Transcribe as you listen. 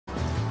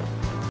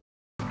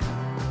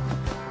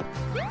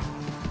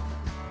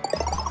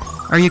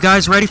Are you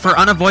guys ready for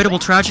unavoidable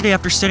tragedy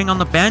after sitting on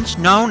the bench?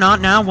 No, not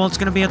now. Well, it's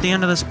gonna be at the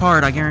end of this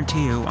part, I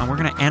guarantee you. We're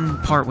gonna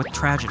end part with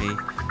tragedy.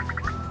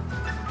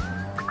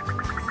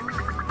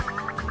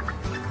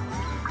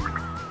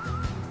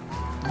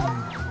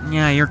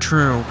 Yeah, you're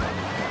true.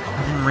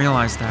 I didn't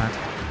realize that.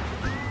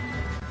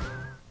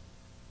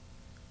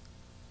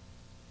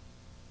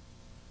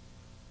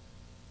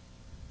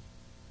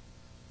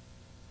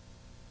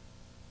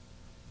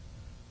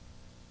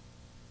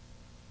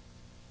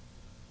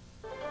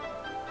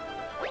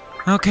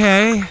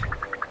 Okay.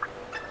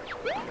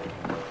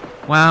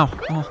 Wow.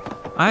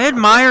 Well, I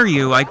admire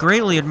you. I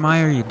greatly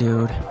admire you,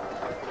 dude.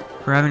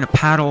 For having to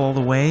paddle all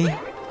the way.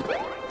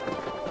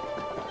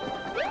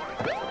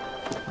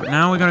 But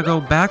now we gotta go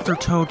back through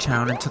Toad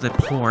Town into the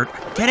port.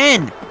 Get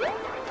in!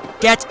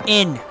 Get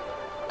in!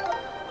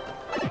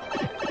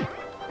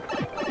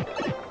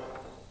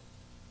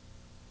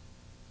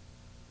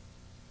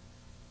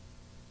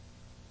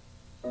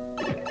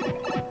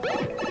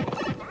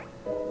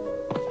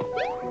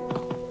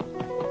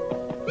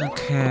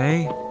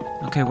 Okay.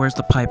 Okay, where's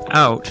the pipe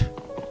out?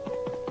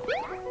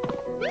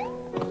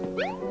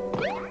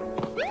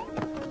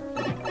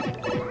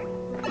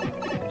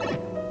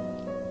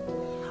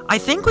 I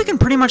think we can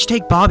pretty much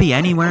take Bobby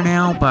anywhere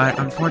now, but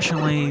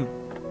unfortunately,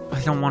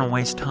 I don't want to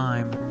waste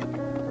time.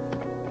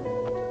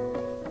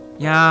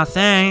 Yeah,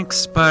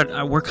 thanks,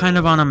 but we're kind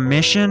of on a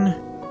mission.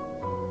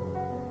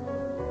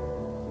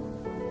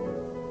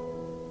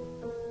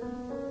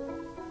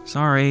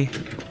 Sorry.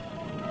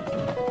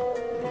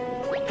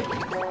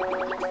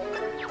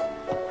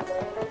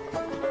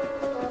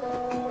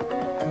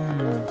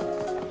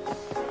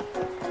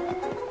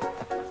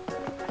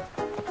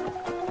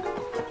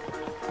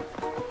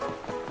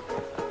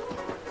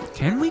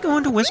 Can we go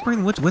into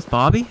Whispering Woods with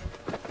Bobby?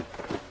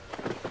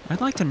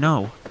 I'd like to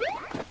know.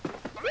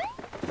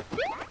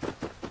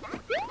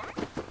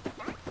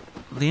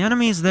 The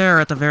enemy's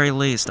there at the very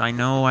least. I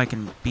know I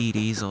can beat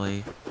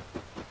easily.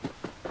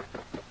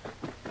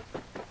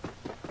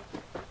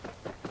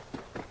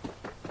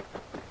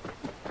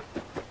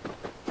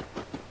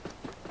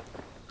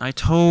 I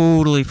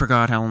totally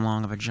forgot how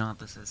long of a jaunt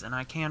this is, and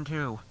I can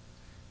too.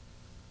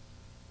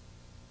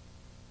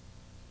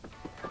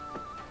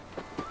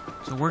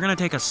 So we're gonna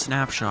take a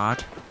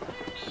snapshot.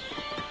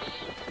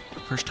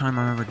 First time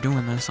I'm ever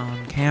doing this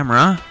on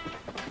camera.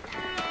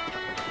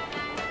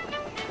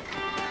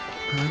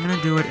 And I'm gonna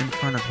do it in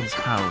front of his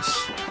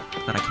house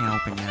that I can't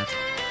open yet.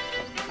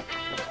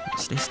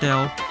 Stay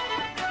still.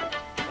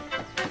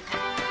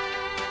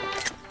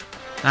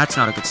 That's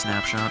not a good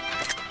snapshot.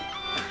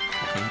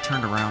 Okay, he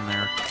turned around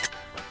there.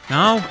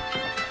 No?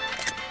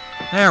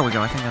 There we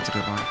go, I think that's a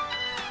good one.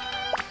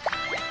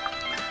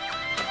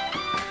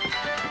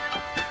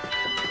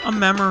 A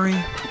memory.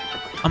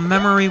 A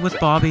memory with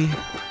Bobby.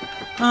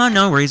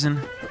 No reason.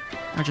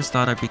 I just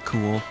thought I'd be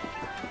cool.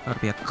 Thought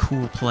I'd be a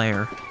cool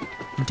player.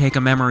 And take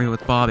a memory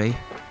with Bobby.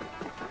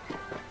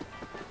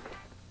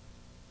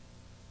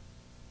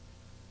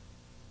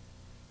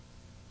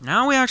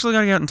 Now we actually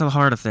gotta get into the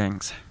heart of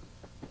things.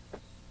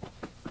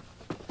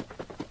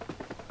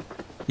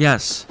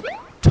 Yes.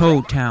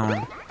 Toad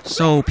Town.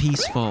 So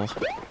peaceful.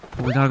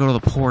 But we gotta go to the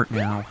port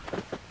now.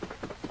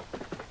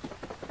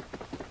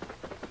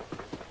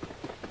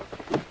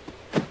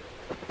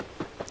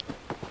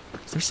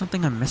 Is there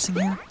something I'm missing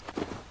here?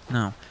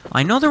 No.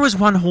 I know there was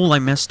one hole I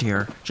missed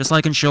here, just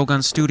like in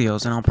Shogun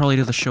Studios, and I'll probably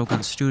do the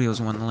Shogun Studios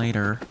one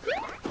later.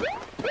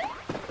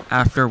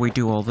 After we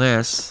do all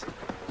this.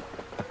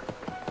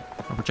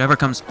 Or whichever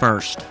comes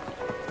first.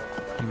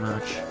 Pretty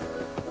much.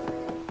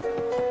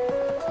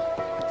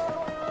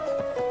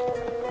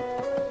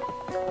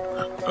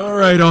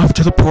 Alright, off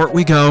to the port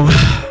we go.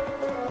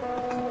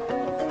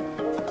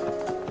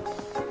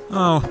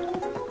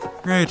 Oh.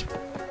 Great.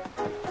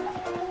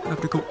 I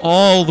have to go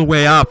all the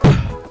way up.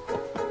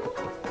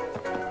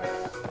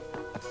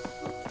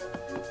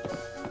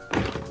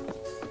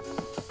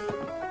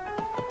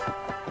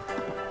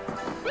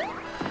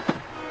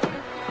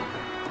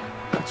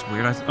 That's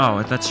weird.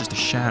 Oh, that's just a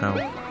shadow.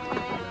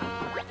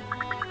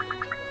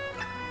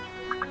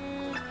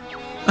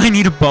 I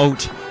need a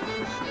boat.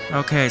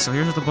 Okay, so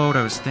here's the boat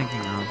I was thinking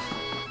of.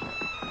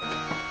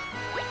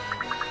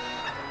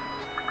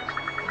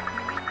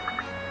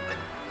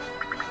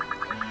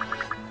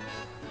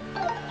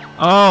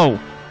 Oh,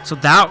 so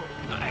that...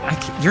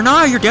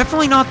 You're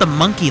definitely not the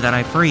monkey that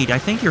I freed. I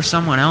think you're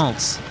someone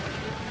else.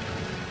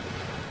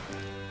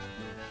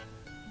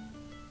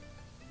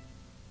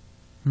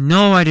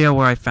 No idea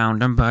where I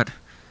found him, but...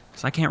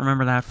 I can't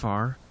remember that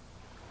far.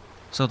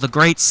 So, the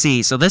Great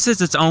Sea. So, this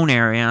is its own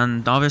area,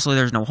 and obviously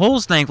there's no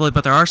holes, thankfully,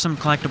 but there are some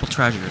collectible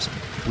treasures.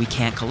 We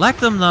can't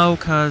collect them, though,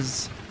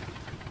 because...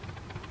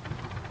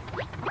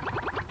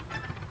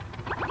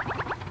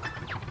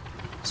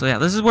 So yeah,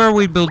 this is where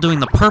we'd be doing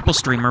the purple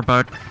streamer,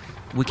 but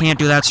we can't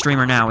do that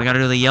streamer now. We gotta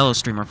do the yellow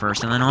streamer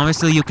first, and then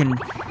obviously you can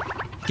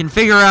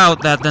figure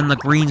out that then the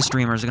green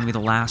streamer is gonna be the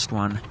last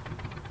one.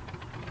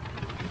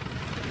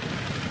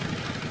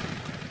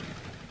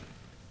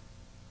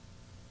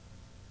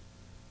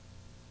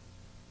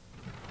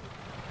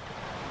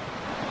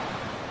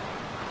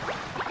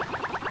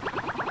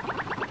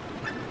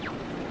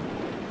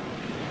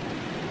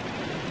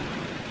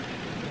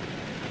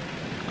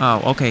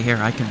 Oh, okay, here,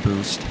 I can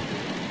boost.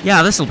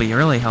 Yeah, this'll be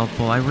really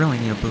helpful. I really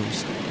need a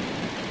boost.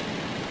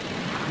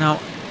 Now...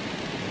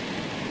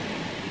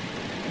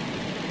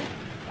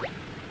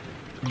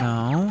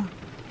 No.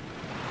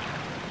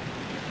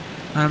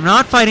 I'm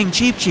not fighting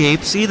Cheep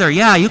Cheeps either.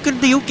 Yeah,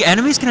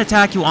 enemies can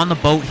attack you on the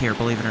boat here,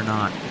 believe it or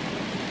not.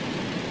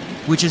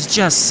 Which is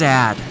just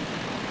sad.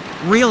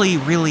 Really,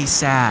 really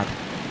sad.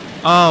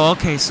 Oh,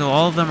 okay, so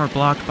all of them are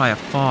blocked by a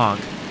fog.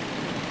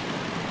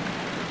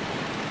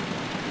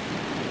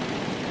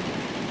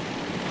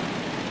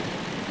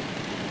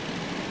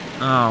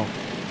 Oh.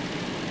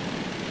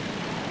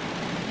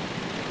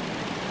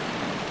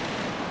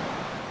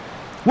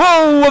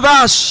 Whoa,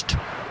 avast!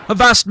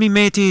 Avast me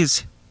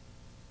mateys!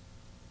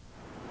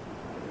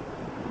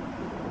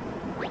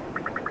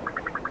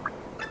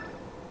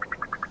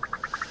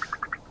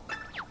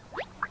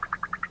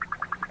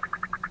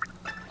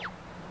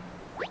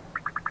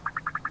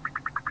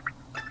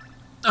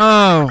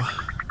 Oh,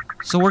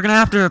 so we're gonna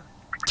have to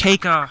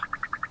take a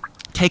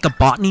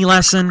botany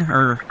lesson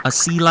or a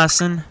sea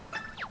lesson.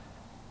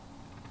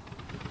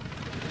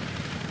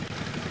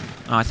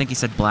 Oh, I think he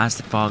said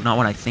blasted fog, not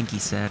what I think he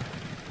said.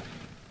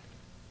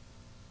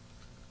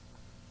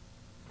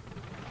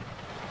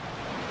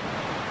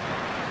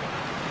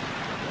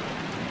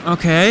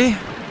 Okay.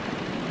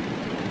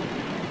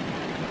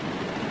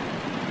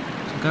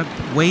 So I've got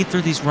to wade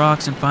through these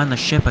rocks and find the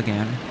ship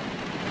again.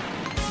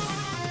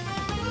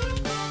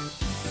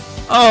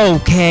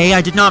 Okay, I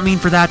did not mean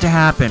for that to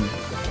happen.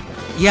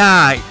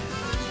 Yeah.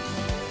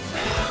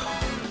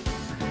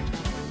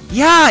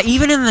 Yeah,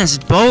 even in this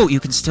boat, you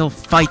can still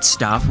fight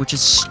stuff, which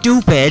is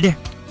stupid.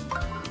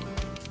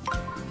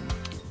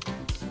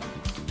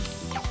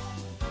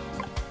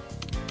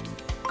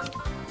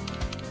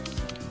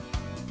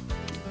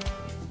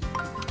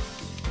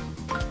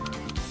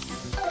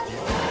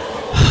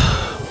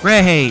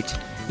 Great.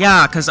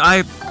 Yeah, because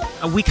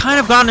we kind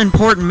of got an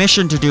important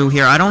mission to do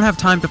here. I don't have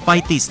time to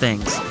fight these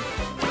things.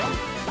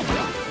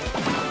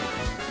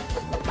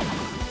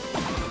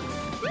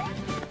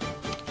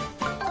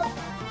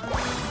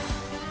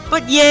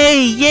 But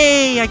yay,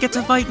 yay, I get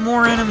to fight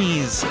more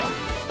enemies.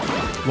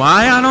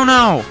 Why? I don't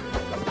know.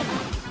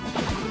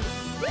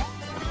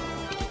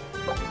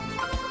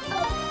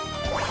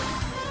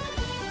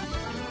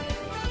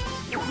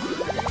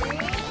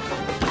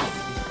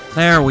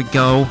 There we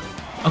go.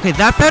 Okay,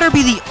 that better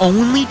be the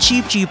only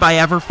Cheep Cheep I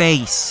ever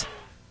face.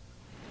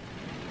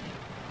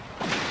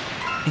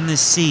 In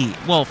this sea.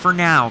 Well, for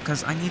now,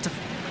 because I need to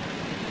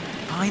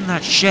find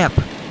that ship.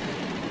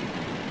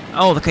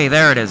 Oh, okay,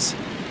 there it is.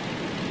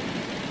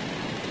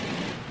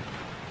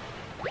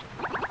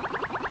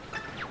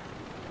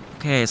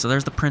 Okay, so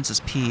there's the Princess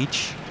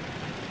Peach.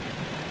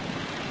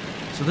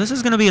 So this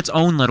is going to be its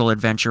own little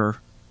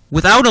adventure.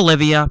 Without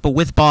Olivia, but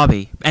with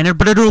Bobby.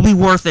 But it'll be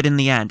worth it in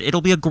the end.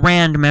 It'll be a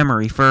grand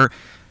memory for,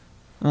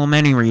 well,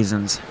 many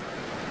reasons.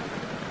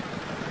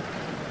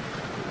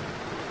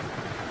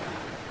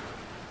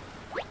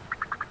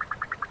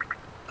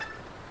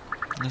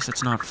 At least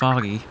it's not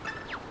foggy,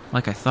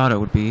 like I thought it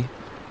would be.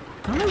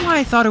 I don't know why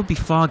I thought it would be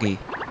foggy.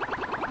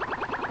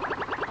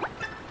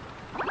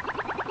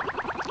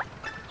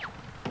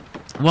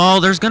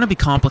 Well, there's gonna be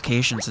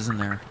complications, isn't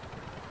there?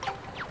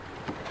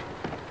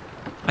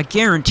 I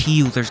guarantee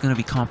you there's gonna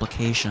be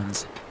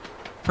complications.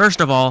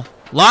 First of all,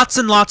 lots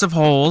and lots of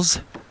holes.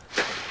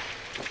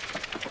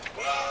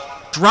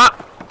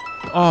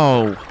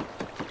 Oh.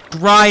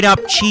 Dried up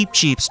Cheep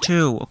Cheeps,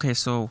 too. Okay,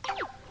 so...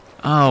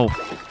 Oh.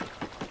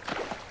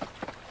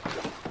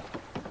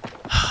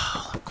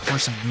 Of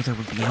course I knew there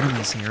would be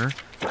enemies here.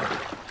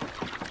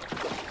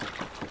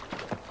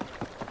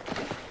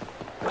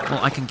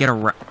 Well, I can get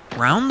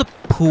around the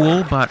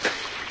pool, but...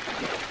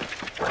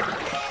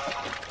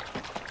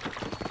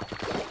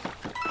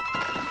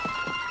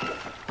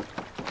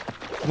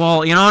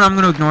 Well, you know what? I'm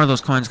going to ignore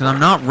those coins, because I'm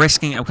not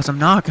risking it, because I'm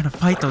not going to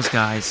fight those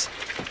guys.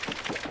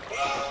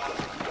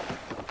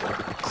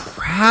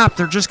 Crap,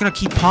 they're just going to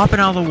keep popping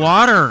out of the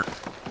water.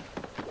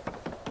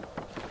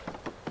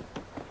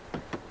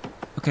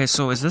 Okay,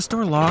 so is this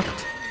door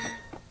locked?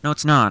 No,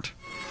 it's not.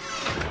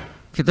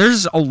 Okay,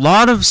 there's a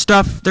lot of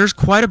stuff. There's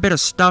quite a bit of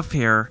stuff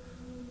here.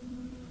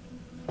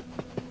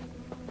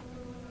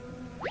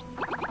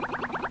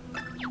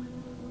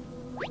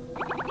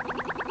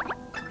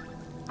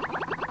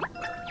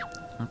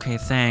 Okay,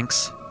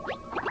 thanks.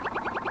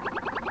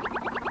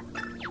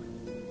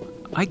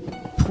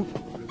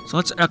 So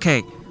let's...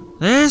 Okay.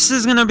 This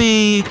is gonna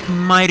be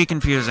mighty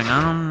confusing.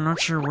 I'm not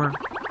sure where...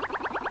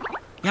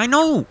 Yeah, I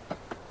know!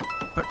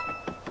 But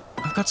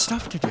I've got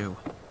stuff to do.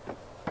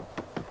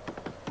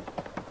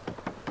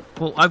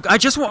 Well, I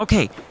just want...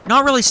 Okay,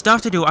 not really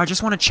stuff to do. I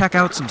just want to check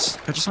out some...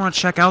 I just want to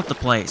check out the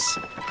place.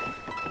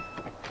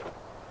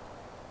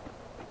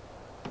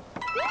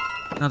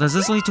 Now, does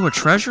this lead to a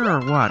treasure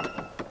or what?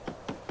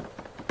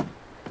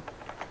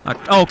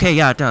 Oh, okay,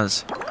 yeah, it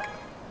does.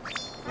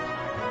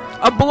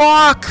 A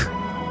block!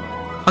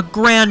 A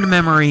grand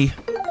memory.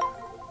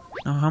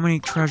 Now, how many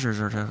treasures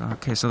are there?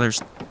 Okay, so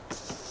there's...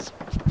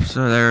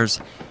 So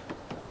there's...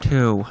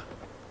 2.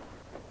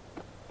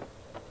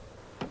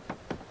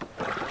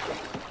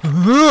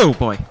 Oh,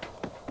 boy.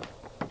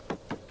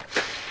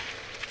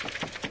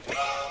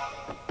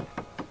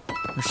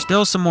 There's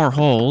still some more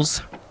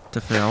holes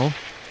to fill.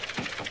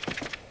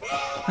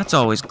 That's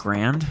always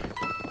grand.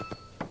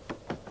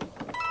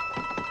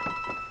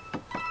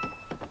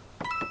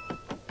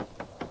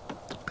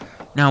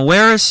 Now,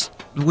 where is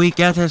we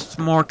get this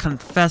more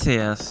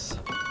confettius?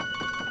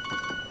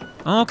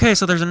 Okay,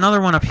 so there's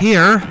another one up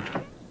here.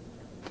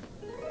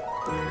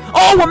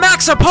 Oh, a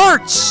max of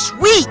parts!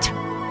 Sweet!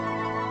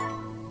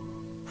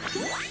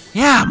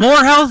 Yeah,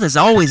 more health is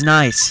always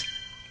nice.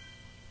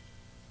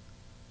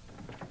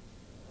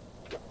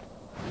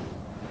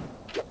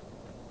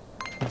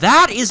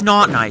 That is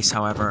not nice,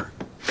 however.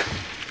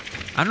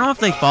 I don't know if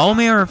they follow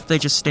me or if they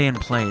just stay in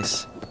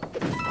place.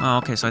 Oh,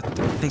 okay, so I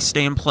think they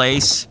stay in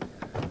place.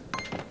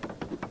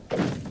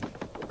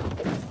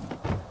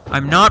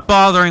 I'm not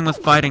bothering with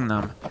fighting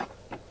them.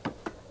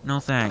 No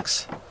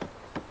thanks.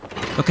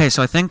 Okay,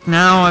 so I think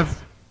now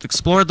I've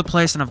explored the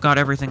place and I've got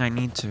everything I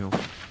need to.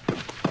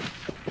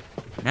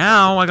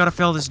 Now I gotta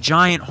fill this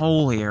giant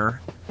hole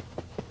here.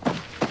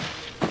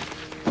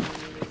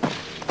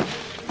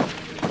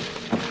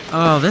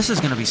 Oh, this is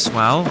gonna be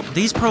swell.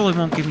 These probably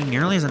won't give me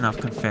nearly as enough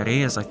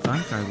confetti as I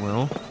think I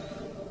will.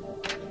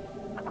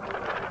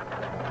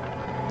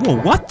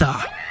 Whoa, what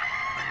the?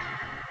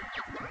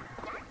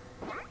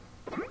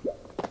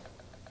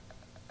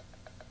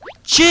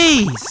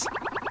 Jeez!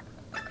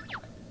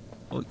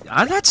 Well,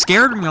 that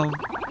scared me.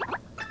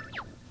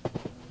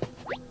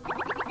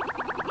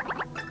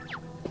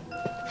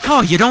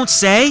 Oh, you don't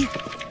say?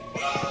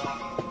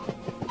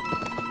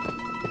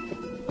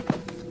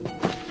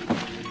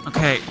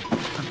 Okay,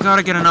 I've got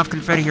to get enough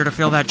confetti here to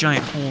fill that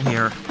giant hole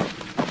here.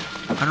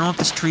 I don't know if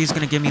this tree is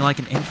going to give me, like,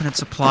 an infinite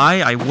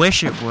supply. I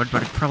wish it would,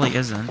 but it probably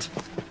isn't.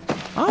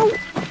 Oh!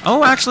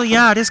 Oh, actually,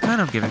 yeah, it is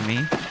kind of giving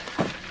me.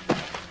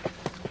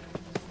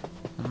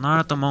 Well, not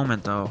at the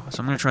moment, though. So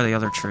I'm going to try the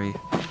other tree.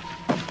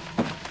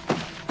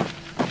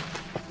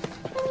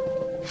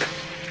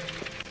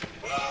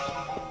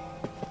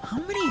 How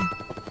many?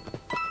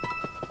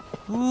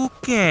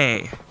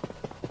 Okay.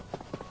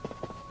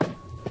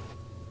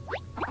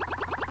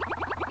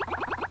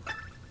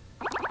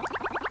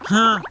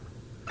 Huh?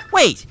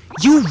 Wait,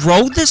 you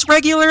rode this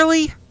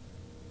regularly?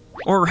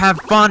 Or have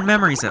fond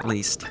memories, at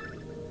least?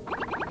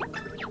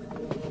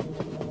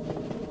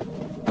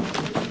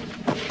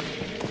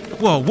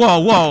 Whoa, whoa,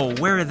 whoa!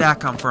 Where did that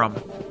come from?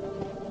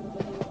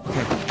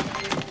 Okay.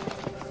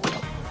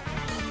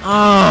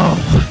 Oh!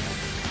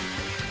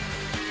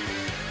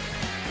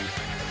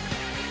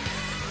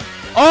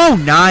 Oh,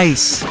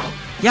 nice!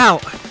 Yeah,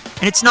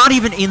 and it's not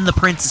even in the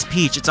Princess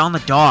Peach, it's on the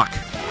dock.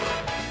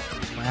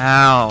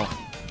 Wow.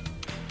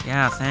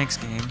 Yeah, thanks,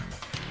 game.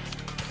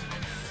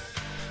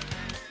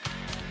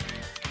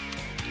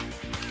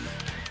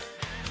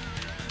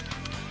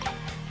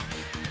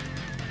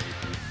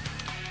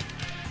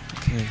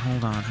 Okay,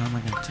 hold on. How am I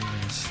gonna do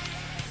this?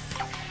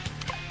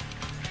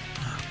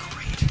 Oh,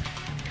 great.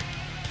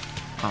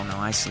 Oh, no,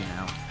 I see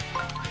now.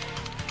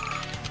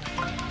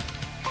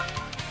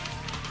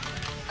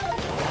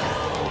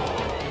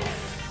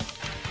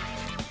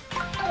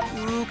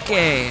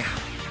 Okay.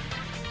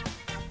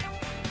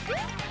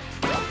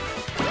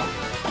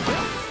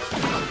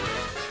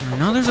 I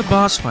know there's a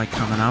boss fight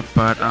coming up,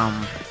 but, I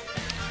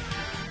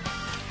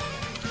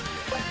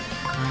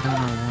don't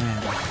know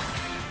when.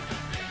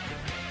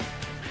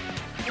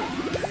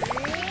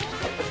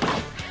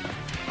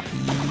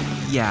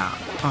 Yeah.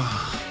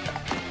 Oh.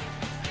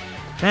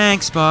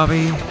 Thanks,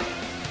 Bobby.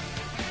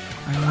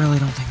 I really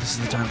don't think this is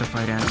the time to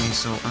fight enemies,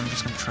 so I'm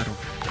just gonna try to... I'm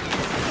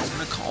just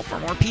gonna call for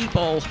more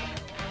people.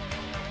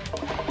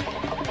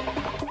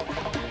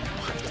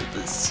 Why do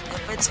the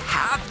Snippets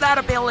have that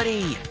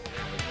ability?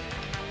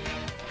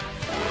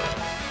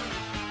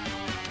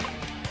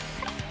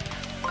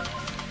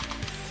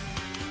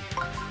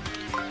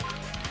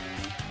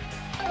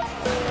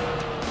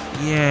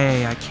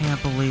 Yay, I can't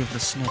believe the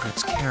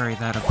Snippets carry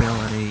that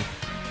ability.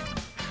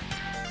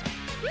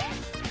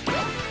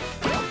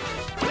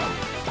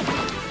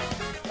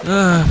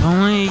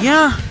 Only,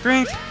 yeah,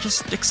 great.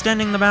 Just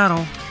extending the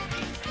battle.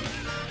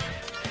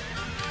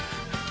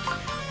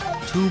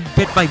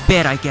 Bit by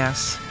bit, I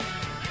guess.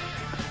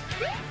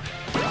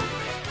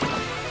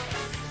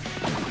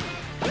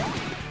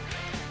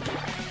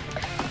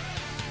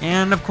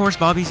 And, of course,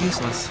 Bobby's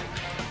useless.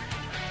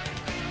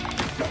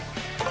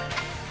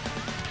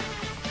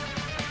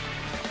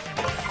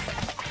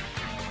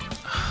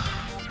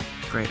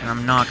 Great, and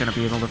I'm not going to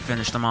be able to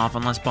finish them off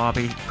unless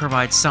Bobby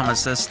provides some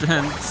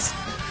assistance.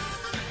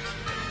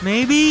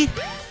 Maybe?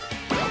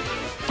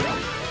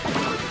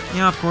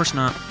 Yeah, of course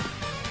not.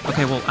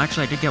 Okay, well,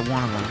 actually, I did get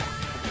one of them.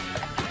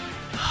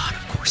 Oh,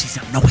 of course, he's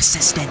got no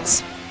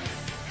assistance.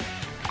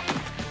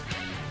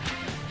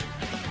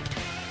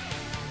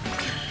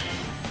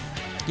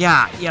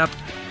 Yeah, yep.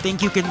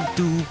 Think you can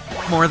do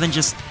more than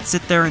just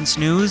sit there and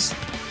snooze?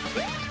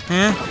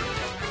 Huh?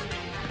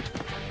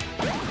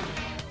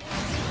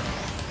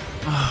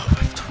 Oh,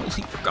 I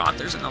totally forgot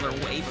there's another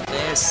wave of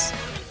this.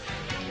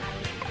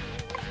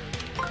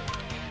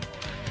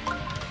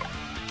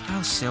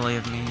 How silly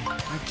of me.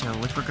 I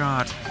totally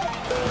forgot.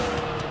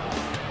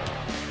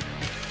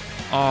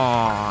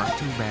 Aw,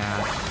 too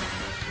bad.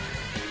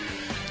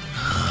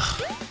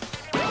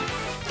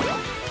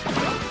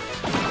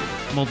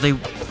 Well,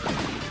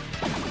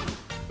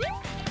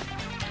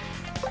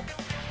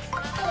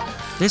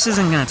 this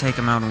isn't gonna take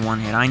him out in one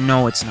hit. I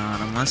know it's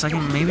not. Unless I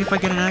can... Maybe if I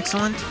get an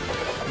excellent?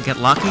 Get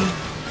lucky?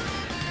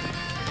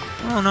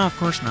 Oh, no, of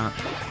course not.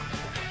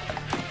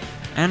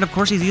 And, of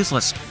course, he's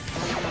useless.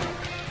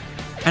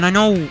 And I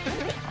know...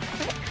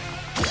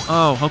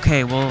 Oh,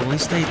 okay, well, at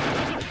least they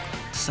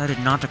decided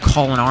not to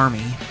call an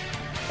army.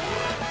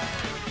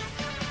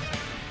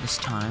 This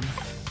time.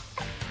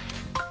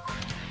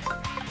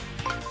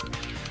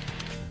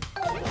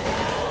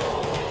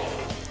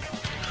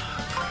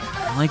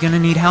 I'm only gonna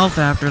need health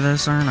after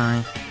this, aren't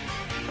I?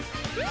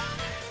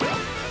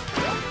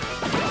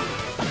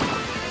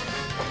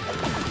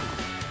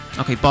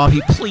 Okay,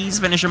 Bobby, please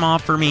finish him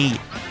off for me.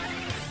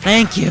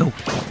 Thank you.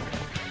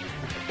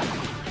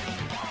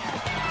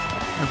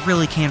 I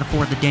really can't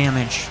afford the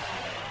damage.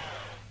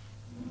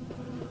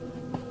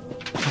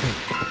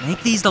 Okay,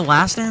 make these the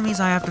last enemies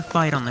I have to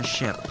fight on the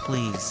ship,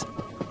 please.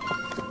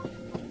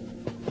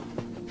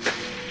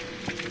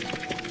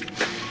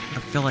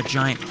 Gotta fill a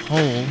giant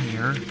hole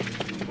here.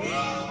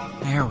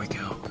 There we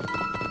go.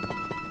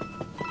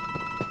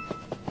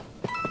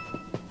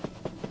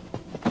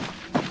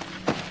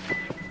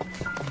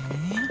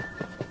 Okay.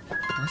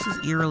 This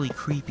is eerily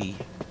creepy.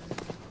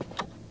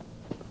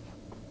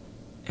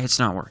 It's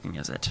not working,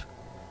 is it?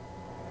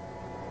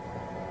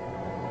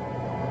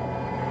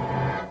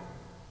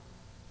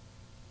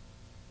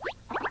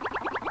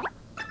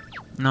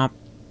 Nope.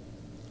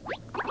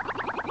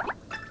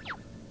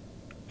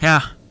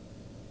 Yeah.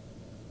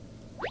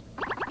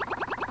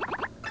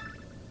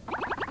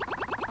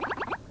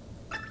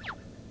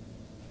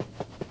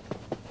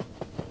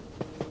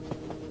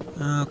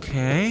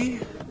 Okay.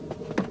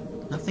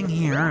 Nothing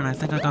here, and I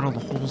think I got all the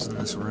holes in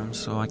this room,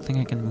 so I think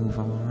I can move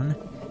on.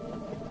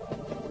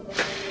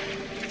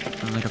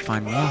 Only to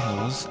find more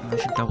holes, and I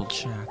should double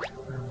check.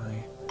 Where am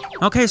I?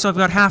 Okay, so I've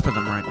got half of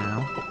them right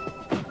now.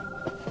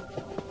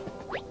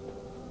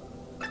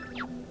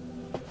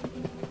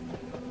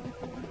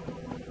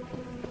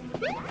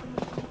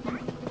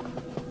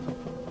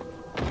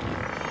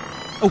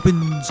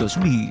 Open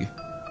sesame.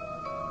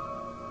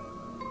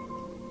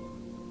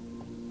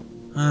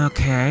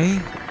 Okay.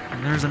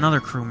 And there's another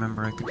crew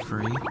member I could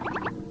free.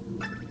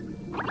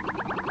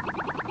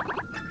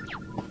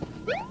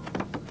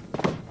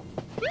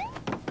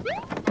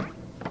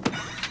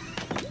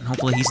 And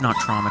hopefully he's not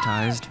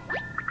traumatized.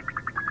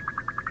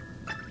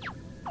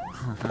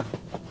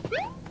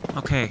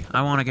 Okay,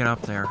 I want to get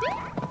up there.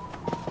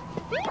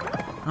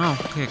 Oh,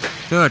 okay,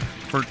 good.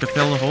 To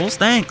fill the holes?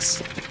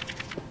 Thanks!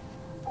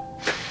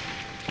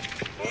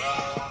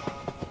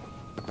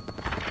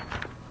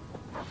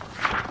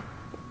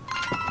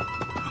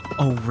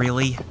 Oh,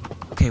 really?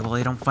 Okay, well,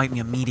 they don't fight me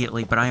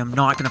immediately, but I am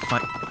not gonna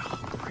fight... Oh,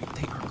 great,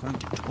 they are going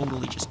to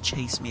totally just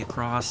chase me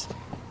across.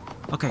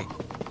 Okay,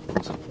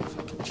 so if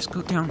I can just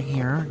go down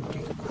here and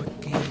take a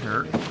quick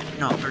gander...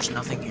 No, there's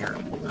nothing here.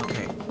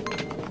 Okay.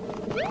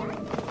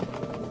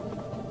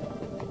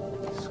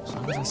 So as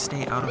long as I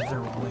stay out of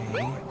their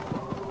way...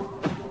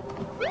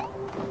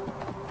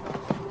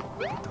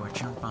 Do I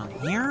jump on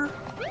here?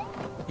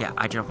 Yeah,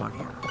 I jump on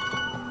here.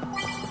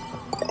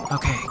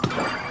 Okay.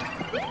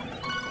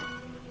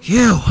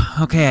 Phew!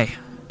 Okay.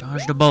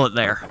 Dodged a bullet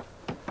there.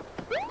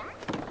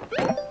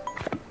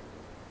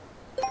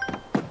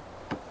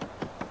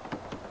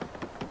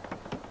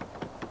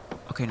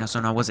 Okay, now, so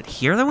now, was it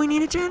here that we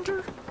needed to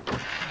enter?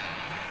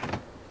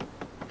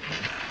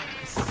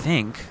 I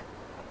think.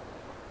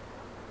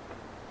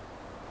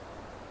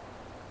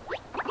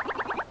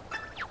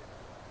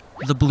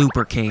 The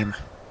blooper came.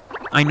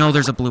 I know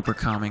there's a blooper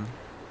coming.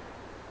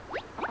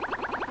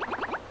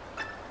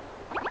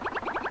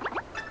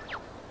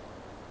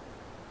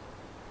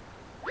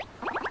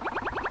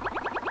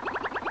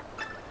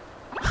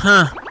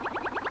 Huh.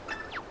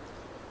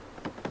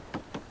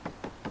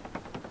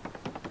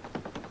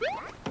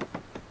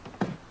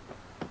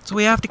 So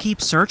we have to keep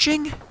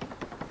searching?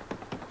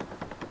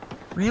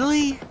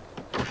 Really?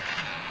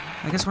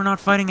 I guess we're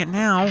not fighting it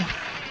now.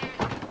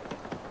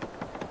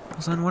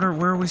 So then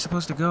where are we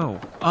supposed to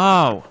go?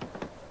 Oh!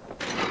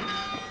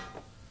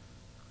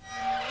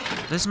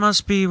 This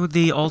must be with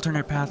the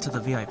alternate path to the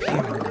VIP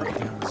room,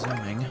 I'm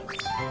assuming.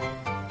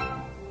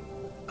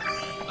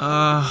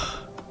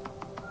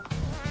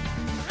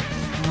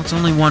 Well, it's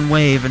only one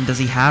wave, and does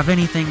he have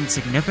anything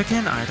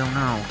significant? I don't know.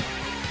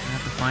 I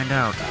have to find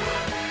out.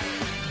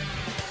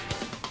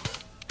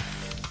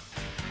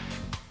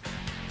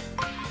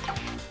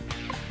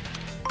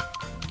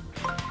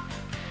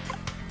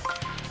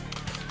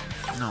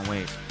 No,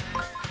 wait.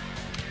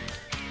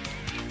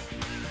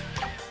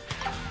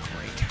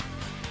 Great.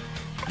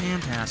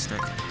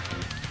 Fantastic.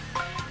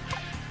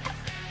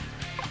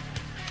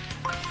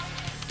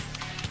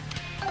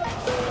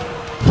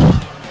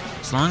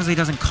 As long as he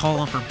doesn't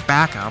call for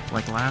backup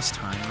like last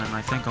time, then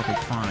I think I'll be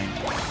fine.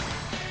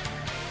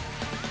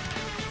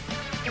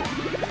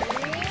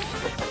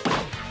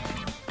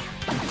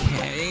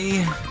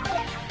 Okay.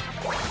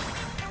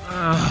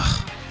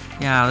 Ugh.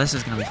 Yeah, this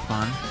is gonna be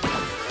fun.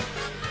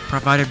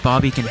 Provided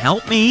Bobby can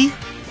help me.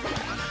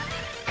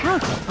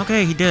 Oh,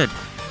 okay, he did.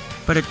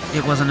 But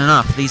it wasn't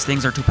enough. These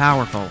things are too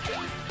powerful.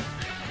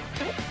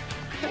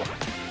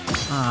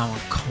 Oh,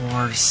 of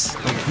course.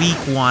 The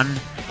weak one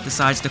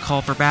decides to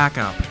call for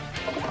backup.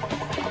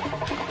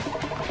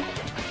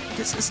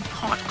 This is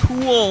not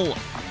cool.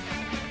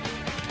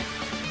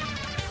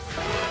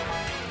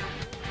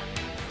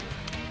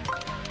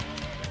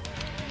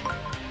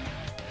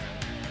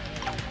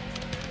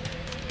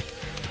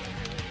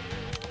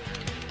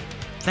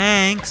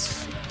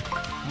 Thanks.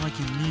 Not like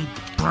you need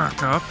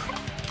backup.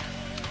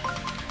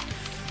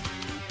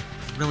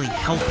 Really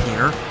help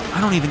here. I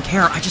don't even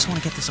care. I just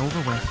want to get this over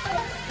with.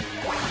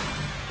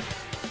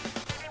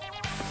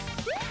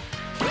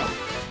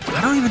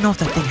 I don't even know if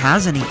that thing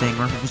has anything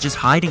or if it was just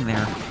hiding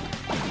there.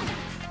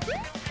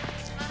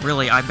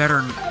 Really,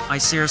 I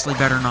seriously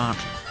better not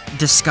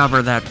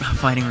discover that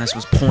fighting this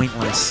was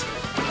pointless.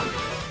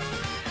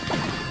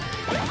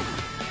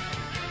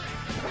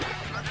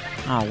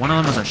 Oh, one of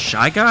them was a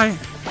shy guy?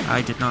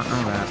 I did not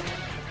know that.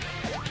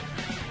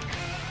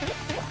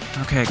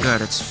 Okay,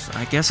 good.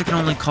 I guess it can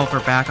only call for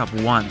backup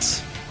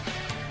once.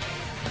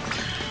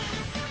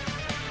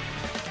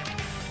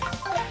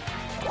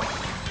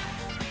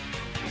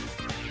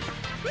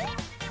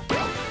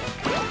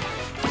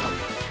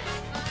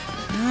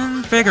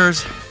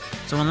 Figures.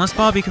 So unless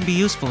Bobby can be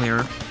useful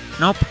here...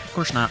 Nope, of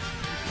course not.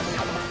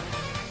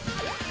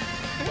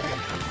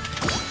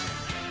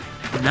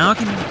 And now I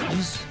can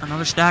use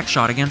another stack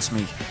shot against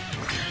me.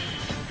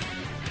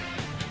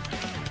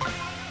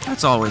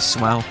 That's always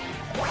swell.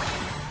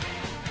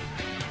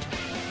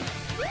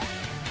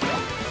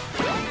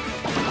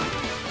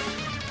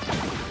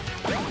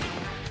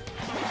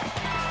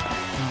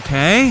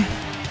 Okay.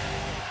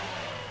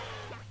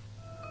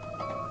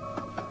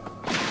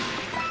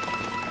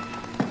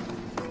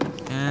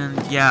 And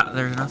yeah,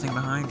 there's nothing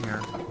behind here.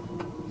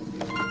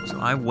 So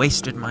I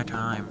wasted my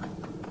time.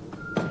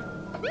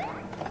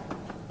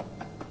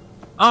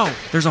 Oh,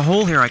 there's a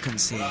hole here I couldn't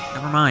see.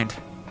 Never mind.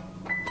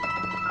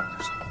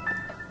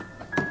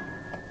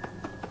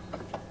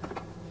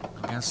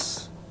 I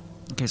guess...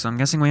 Okay, so I'm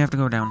guessing we have to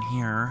go down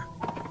here.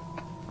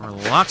 There are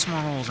lots more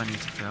holes I need to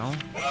fill.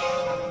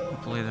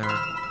 Hopefully they're...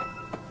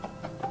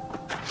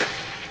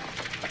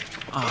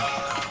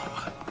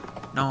 Oh,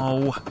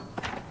 no.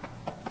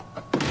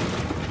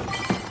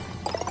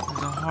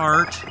 There's a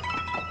heart.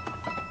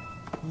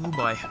 Oh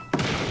boy.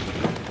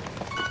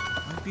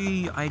 Might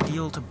be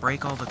ideal to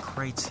break all the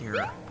crates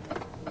here.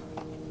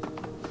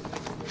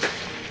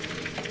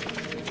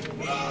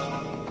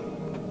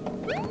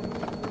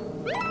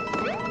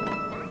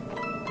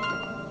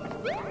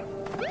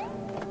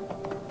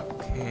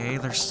 Okay,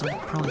 there's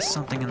probably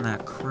something in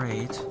that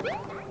crate.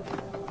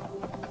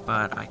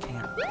 But I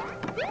can't...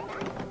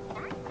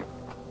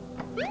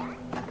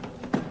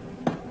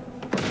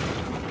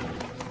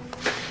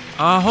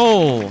 A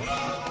hole!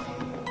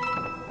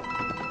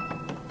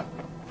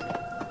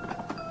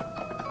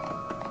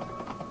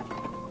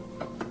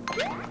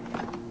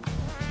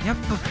 Yep,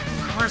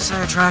 of course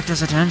I attract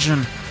his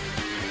attention.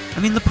 I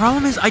mean, the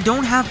problem is I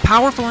don't have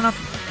powerful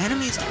enough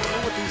enemies to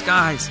deal with these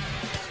guys.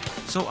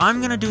 So I'm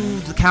gonna do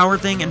the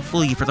coward thing and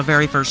flee for the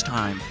very first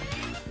time.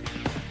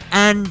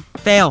 And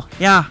fail,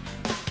 yeah.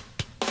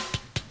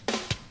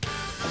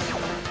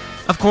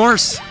 Of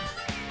course.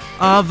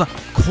 Of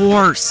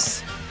course.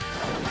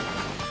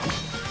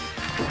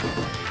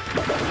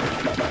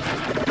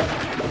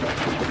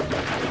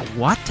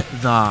 What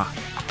the?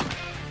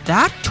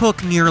 That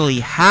took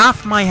nearly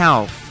half my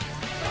health.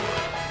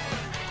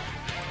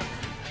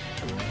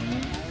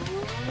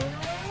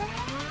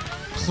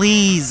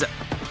 Please.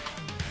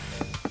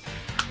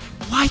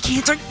 Why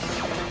can't I?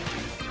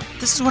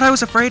 This is what I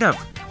was afraid of.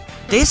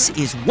 This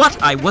is what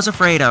I was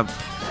afraid of.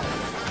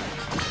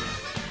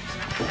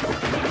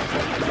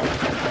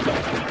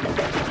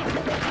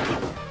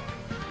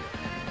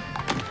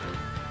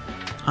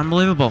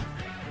 Unbelievable.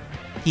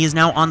 He is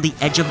now on the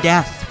edge of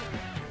death.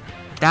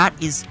 That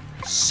is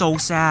so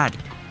sad.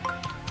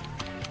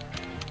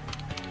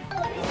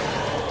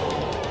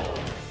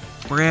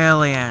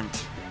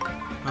 Brilliant.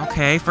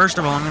 Okay, first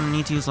of all, I'm gonna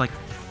need to use, like...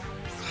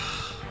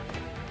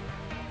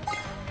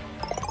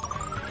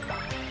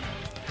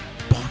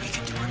 Bobby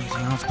can do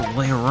anything else but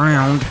lay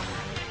around.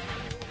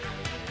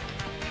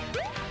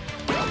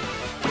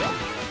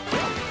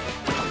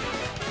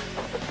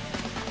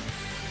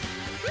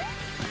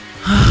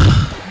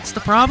 That's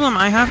the problem.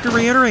 I have to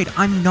reiterate,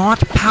 I'm not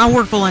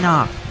powerful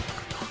enough.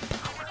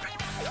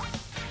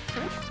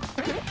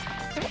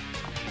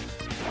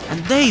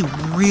 And they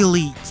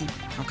really...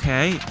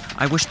 Okay,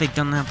 I wish they'd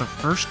done that the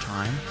first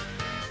time.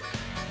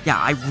 Yeah,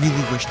 I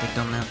really wish they'd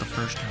done that the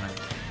first time.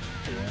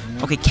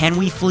 Okay, can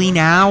we flee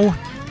now?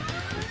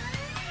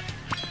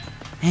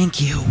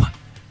 Thank you.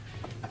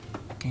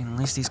 Okay, at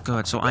least he's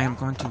good, so I am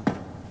going to...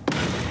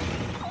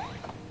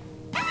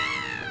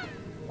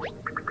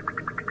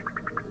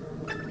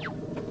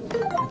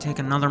 take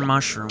another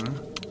mushroom,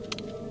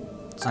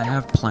 since I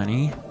have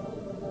plenty.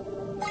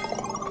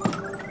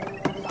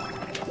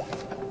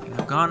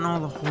 gotten all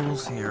the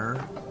holes here.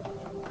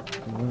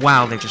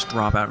 Wow, they just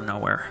drop out of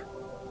nowhere.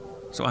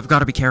 So I've got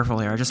to be careful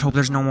here. I just hope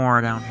there's no more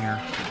down here.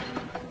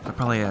 There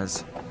probably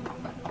is.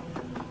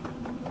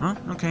 Huh?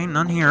 Okay,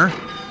 none here.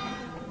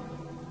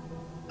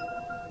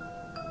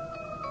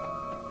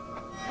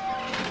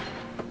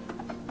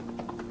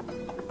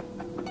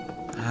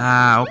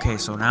 Ah, okay,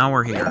 so now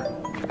we're here.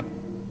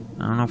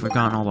 I don't know if we've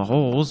gotten all the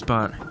holes,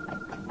 but...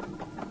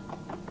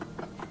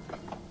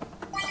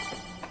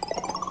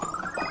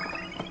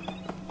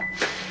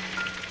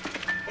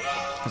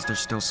 because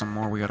there's still some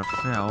more we gotta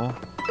fill.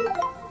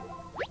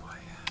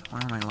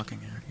 What am I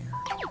looking at here?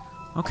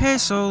 Okay,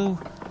 so...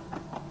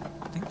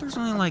 I think there's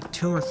only like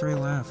 2 or 3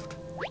 left.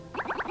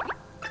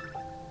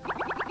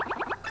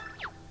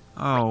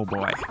 Oh,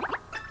 boy.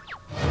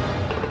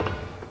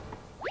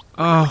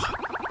 Oh.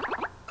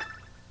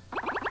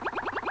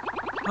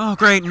 Oh,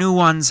 great, new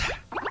ones.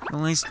 At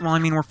least, well, I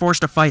mean, we're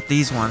forced to fight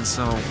these ones,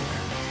 so...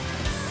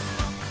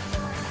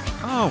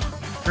 Oh,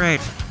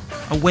 great.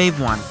 A wave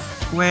one.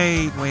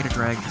 Way to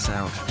drag this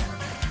out.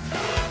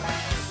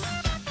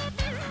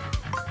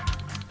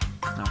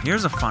 Now,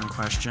 here's a fun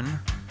question.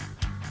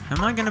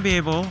 Am I gonna be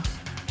able...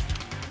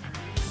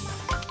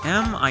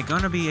 Am I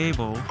gonna be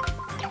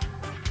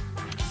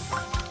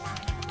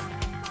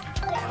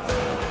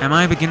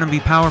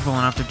powerful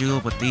enough to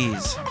deal with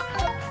these?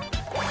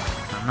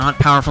 I'm not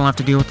powerful enough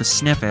to deal with the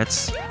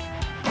snippets.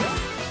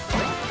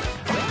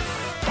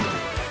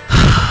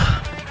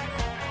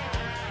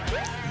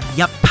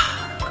 Yup.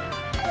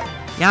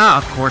 Yeah,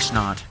 of course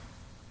not.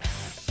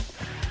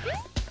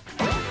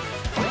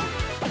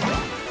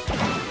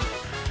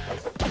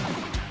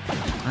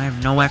 I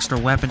have no extra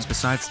weapons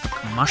besides the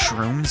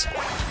mushrooms.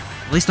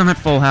 At least I'm at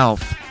full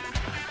health.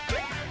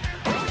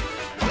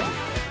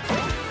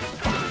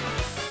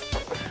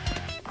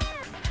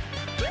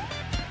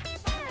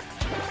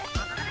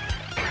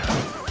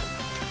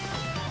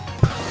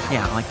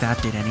 Yeah, like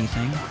that did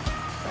anything.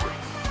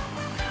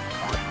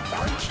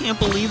 I can't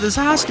believe this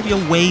has to be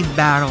a wave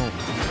battle.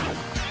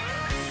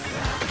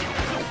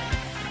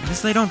 I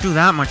guess they don't do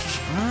that much.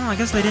 Well, I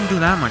guess they didn't do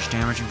that much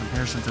damage in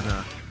comparison to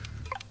the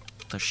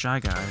Shy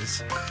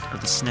Guys. Or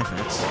the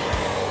Sniffets.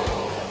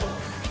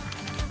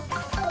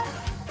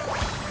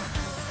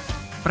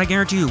 But I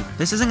guarantee you,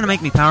 this isn't gonna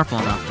make me powerful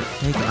enough to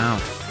take them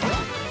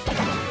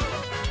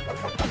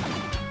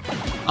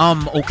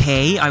out.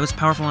 Okay, I was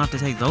powerful enough to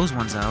take those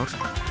ones out.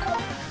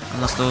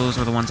 Unless those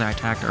were the ones I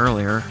attacked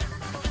earlier.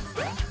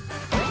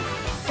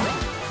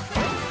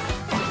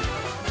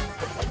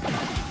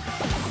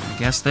 I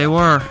guess they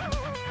were.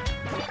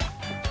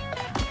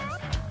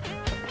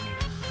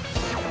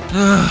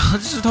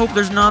 Let's just hope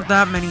there's not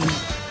that many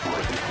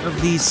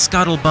of these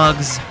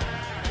scuttlebugs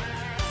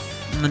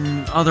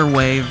in the other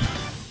wave.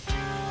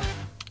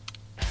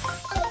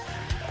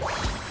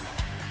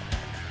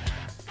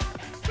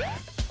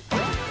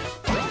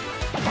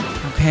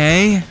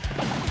 Okay.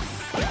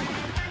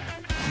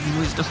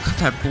 We still got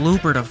that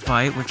blooper to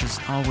fight, which is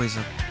always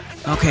a...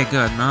 Okay,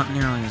 good. Not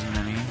nearly as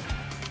many.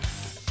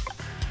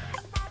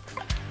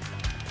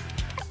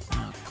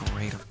 Oh,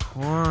 great, of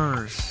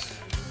course.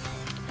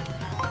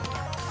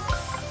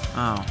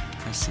 Oh,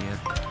 I see it.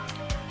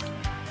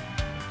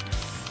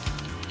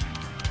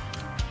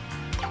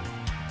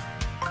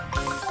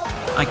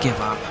 I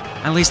give up.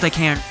 At least they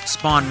can't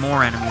spawn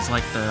more enemies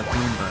like the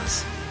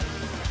Goombas.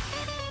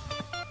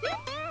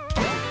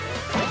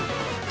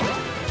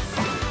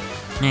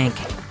 Thank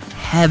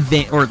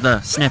heaven, or the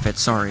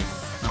Sniffets, sorry,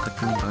 not the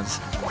Goombas.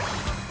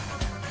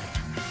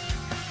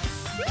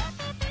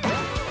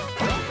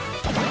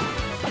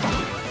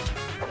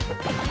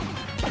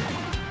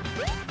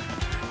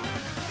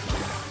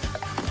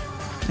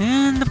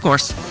 And, of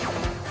course.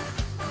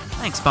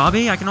 Thanks,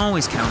 Bobby. I can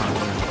always count on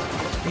you.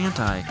 Can't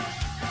I?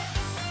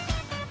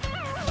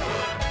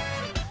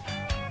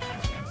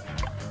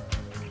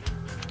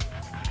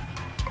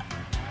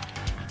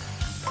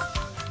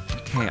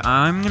 Okay,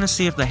 I'm gonna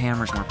see if the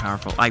hammer's more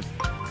powerful. I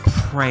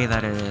pray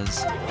that it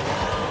is.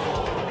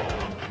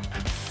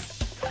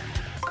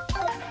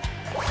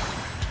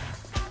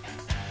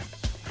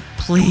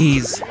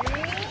 Please.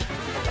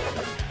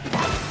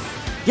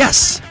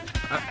 Yes!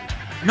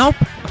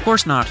 Nope, of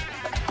course not.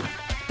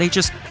 They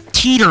just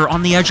teeter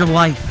on the edge of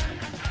life.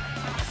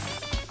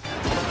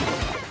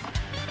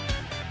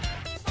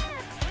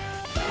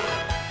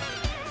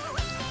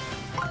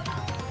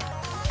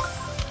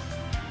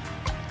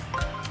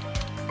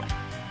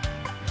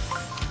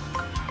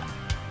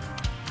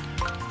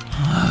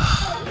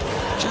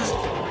 Just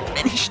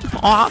finish them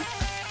off.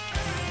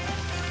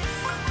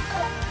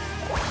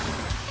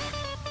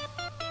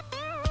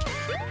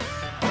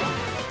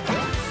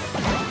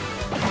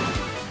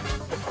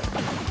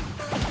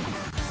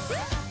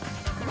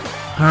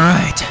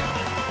 Alright.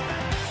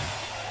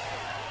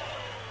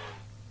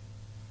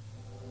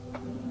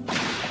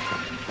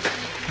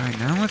 Alright,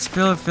 now let's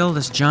fill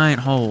this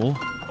giant hole.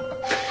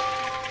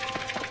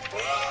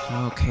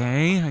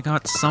 Okay, I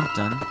got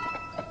something.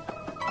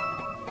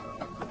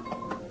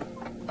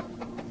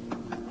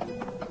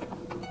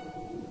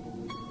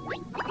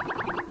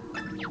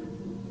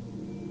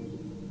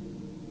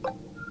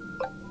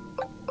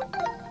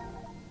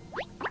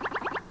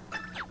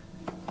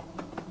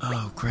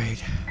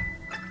 great.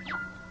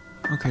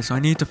 Okay, so I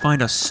need to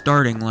find a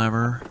starting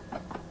lever.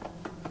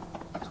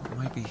 So it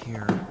might be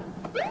here.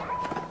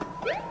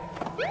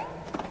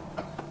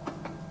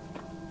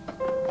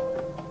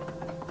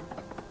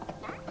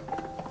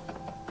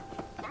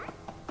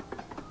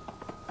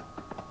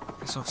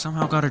 Okay, so I've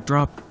somehow got to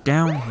drop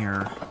down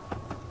here.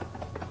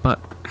 But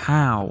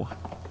how?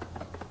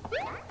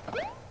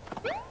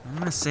 I'm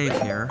gonna save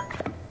here.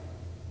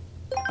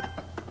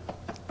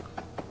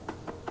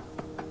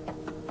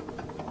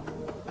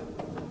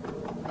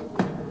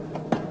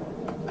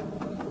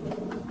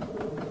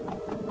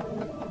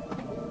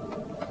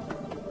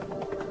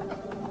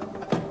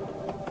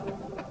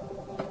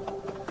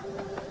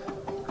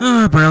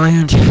 Ah,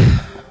 brilliant. I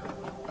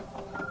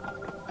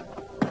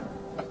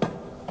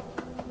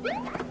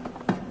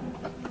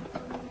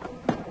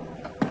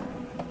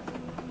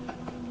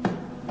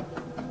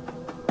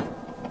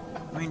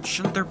mean,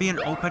 shouldn't there be an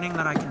opening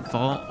that I can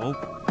fall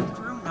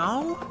through?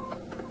 No?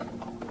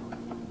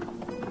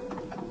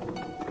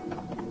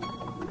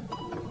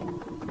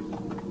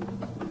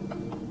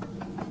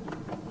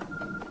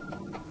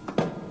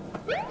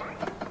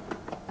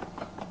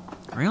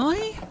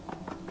 Really?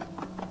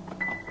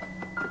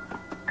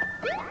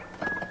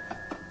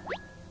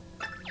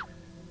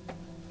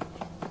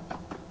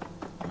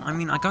 I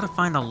mean, I gotta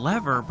find a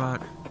lever,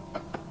 but...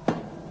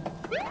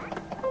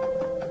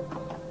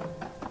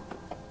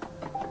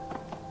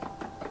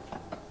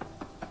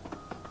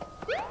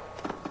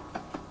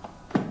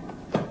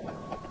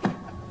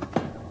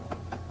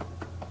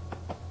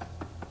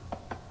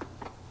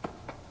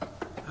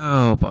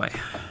 Oh, boy.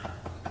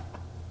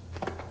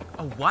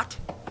 Oh, what?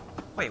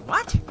 Wait,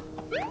 what?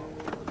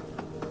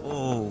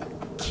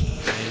 Okay,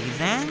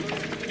 then?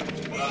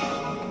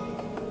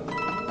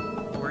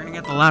 We're gonna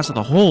get the last of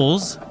the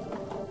holes.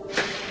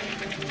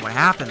 What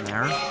happened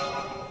there?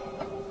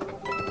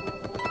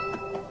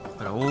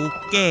 But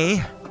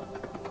okay.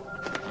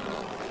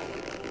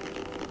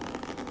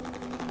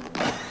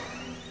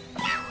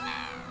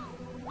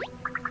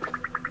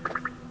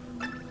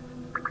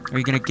 Are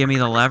you gonna give me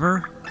the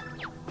lever?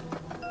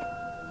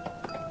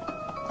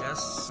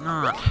 Guess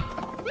not.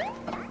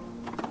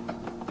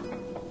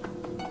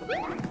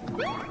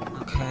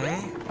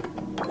 Okay.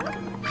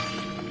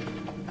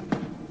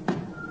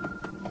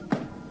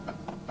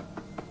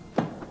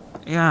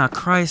 Yeah,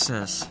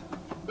 crisis.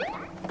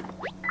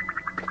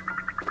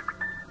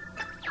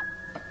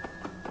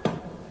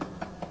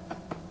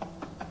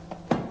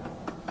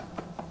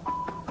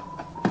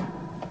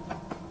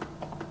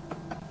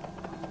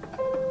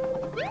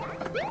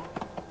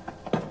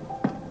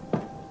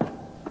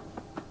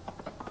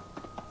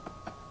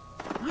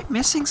 Am I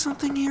missing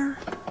something here?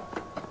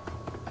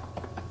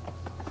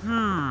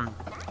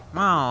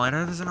 Well, it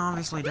isn't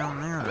obviously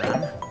down there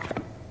then.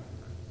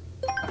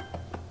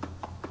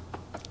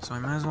 So I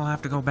might as well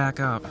have to go back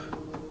up.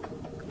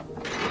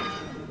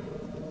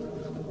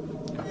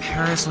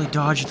 Imperiously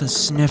dodge the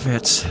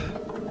sniffets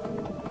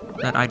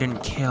that I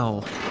didn't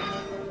kill.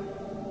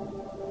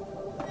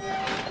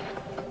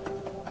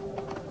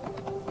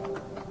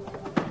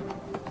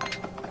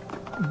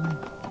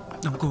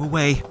 Don't go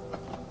away.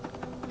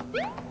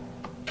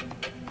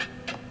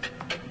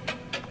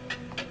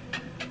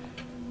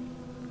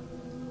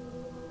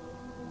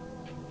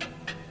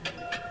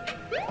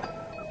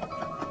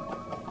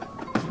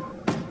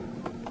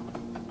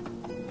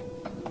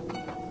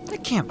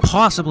 It can't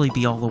possibly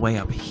be all the way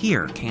up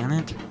here, can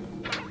it?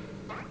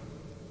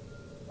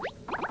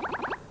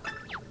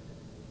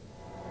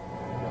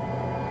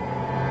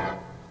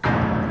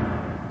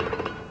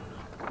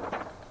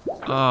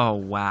 Oh,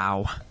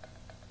 wow.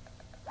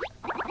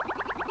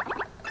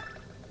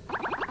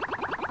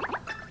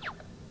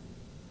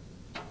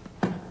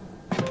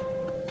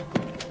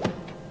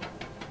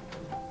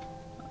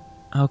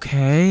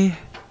 Okay.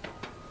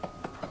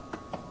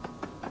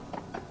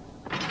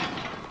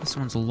 This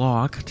one's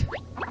locked.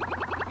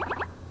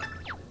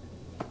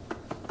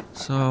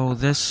 So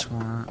this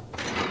one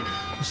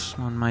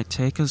might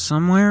take us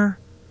somewhere.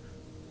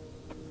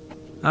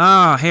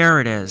 Ah, here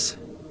it is.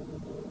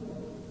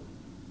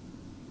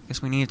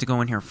 Guess we need to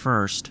go in here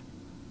first.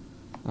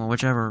 Well,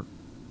 whichever.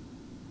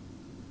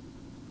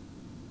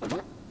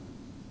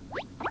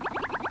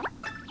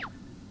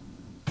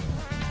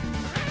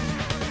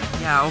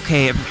 Yeah,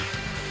 okay.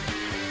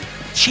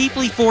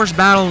 Cheaply forced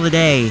battle of the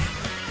day.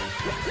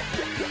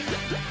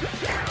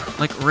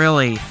 Like,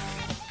 really.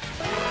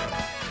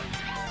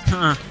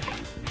 Huh.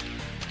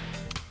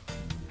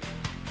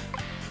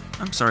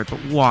 I'm sorry, but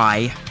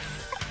why?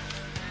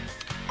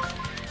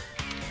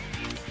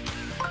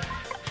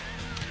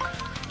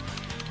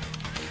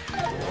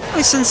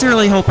 I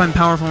sincerely hope I'm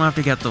powerful enough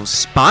to get those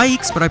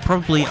spikes, but I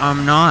probably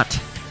am not.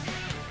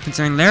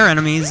 Considering they're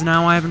enemies,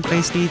 now I haven't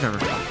faced either.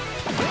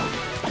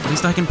 At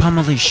least I can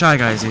pummel these Shy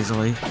Guys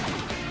easily.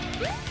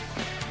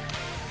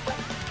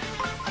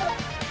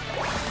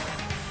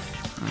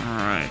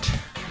 Alright.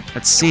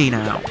 Let's see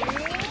now.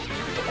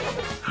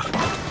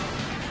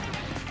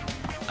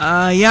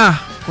 Yeah.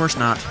 Of course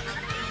not.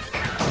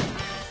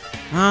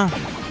 Well,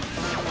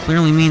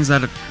 clearly means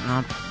that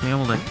I'll be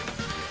able to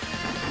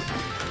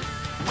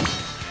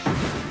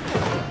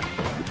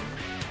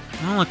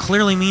Well, it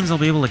clearly means I'll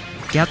be able to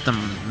get them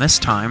this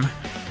time.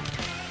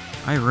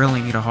 I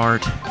really need a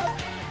heart.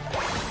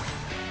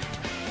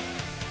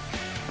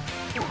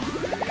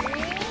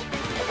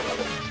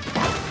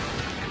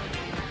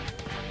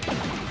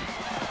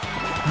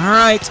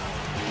 Alright.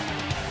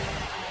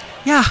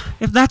 Yeah,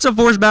 if that's a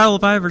forced battle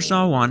if I ever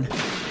saw one.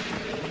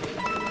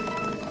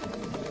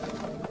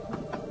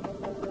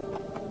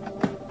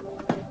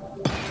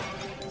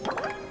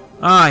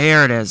 Ah,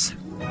 here it is.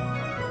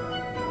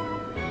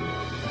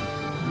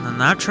 And then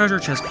that treasure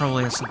chest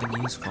probably has something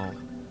useful.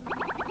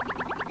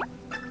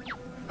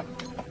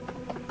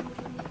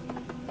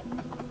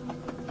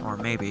 Or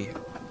maybe.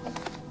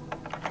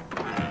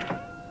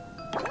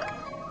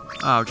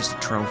 Oh, just a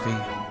trophy.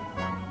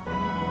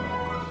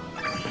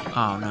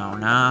 Oh no,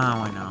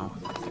 now I know.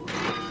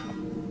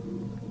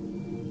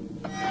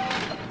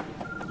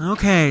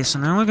 Okay, so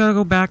now we gotta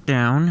go back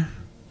down.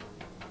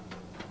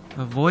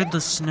 Avoid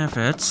the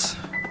sniffets.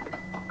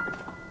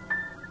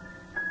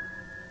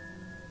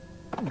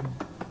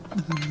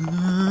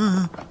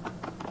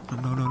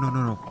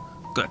 No.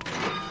 Good.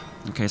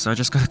 Okay, so I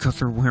just gotta go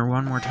through here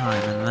one more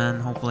time, and then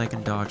hopefully I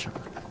can dodge him.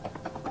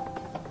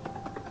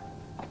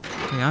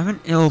 Okay, I have an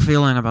ill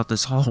feeling about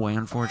this hallway,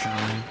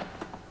 unfortunately.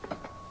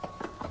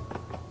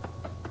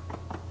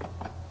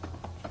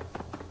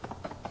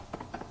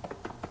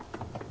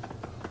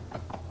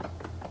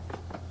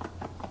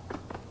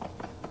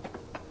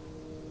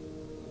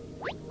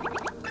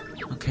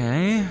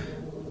 Okay.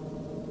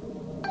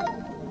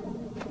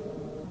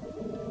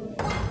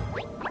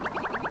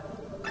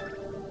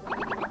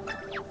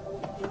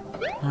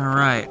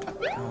 Alright.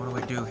 Now what do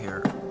I do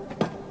here?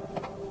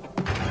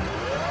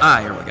 Ah,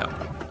 here we go.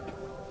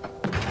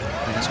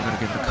 I guess we gotta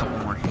give it a couple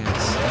more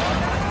hits.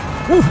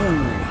 Woohoo!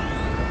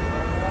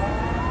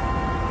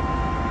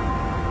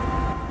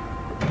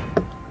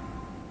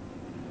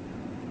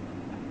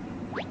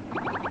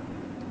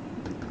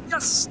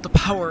 Yes! The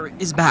power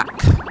is back!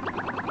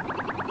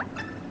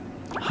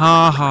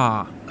 Ha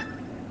ha.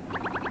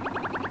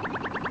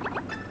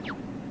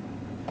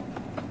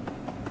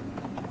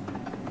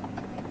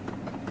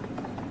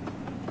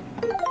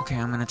 Okay,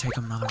 I'm gonna take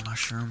another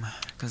mushroom,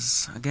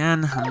 because,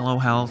 again, I'm low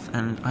health,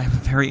 and I have a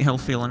very ill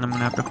feeling I'm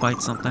gonna have to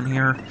fight something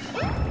here.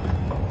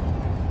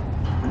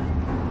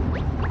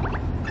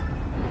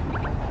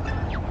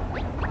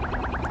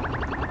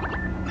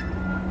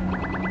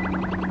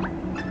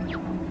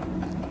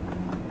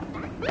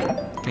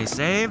 Okay,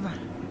 save.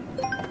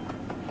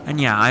 And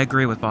yeah, I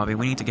agree with Bobby,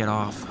 we need to get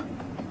off.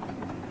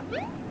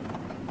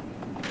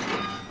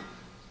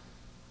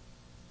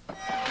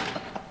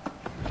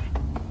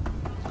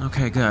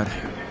 Okay, good.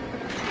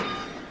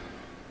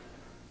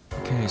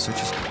 Okay, so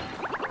just...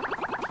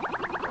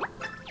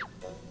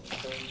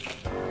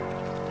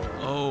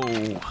 Oh,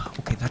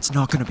 okay, that's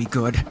not gonna be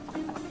good.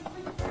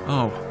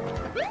 Oh.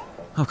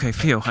 Okay,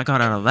 phew, I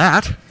got out of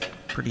that.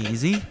 Pretty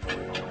easy.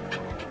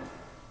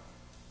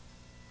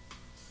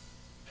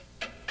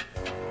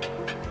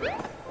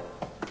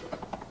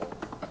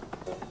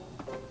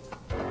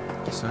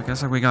 So I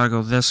guess we gotta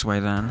go this way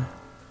then.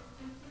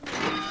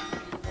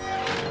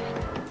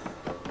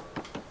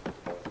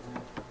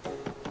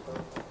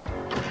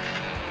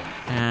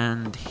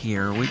 And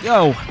here we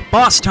go!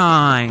 Boss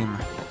time!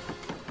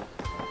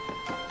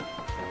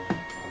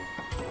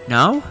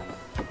 No?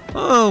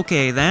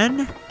 Okay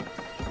then.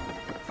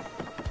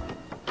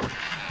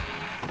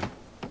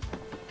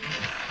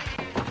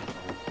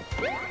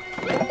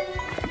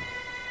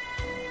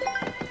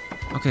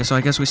 Okay, so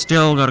I guess we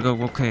still gotta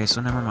go... Okay, so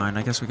never mind.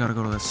 I guess we gotta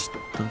go to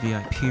the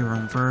VIP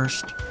room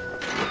first.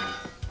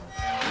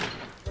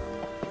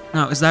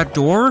 Now, is that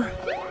door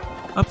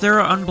up there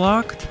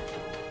unblocked?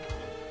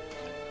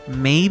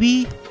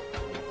 Maybe?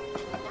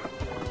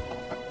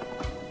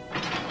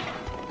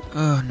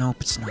 Oh, nope,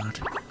 it's not.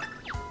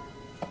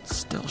 It's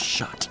still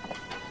shut.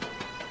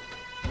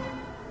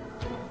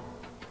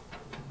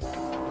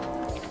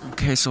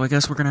 Okay, so I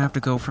guess we're gonna have to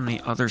go from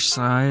the other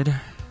side.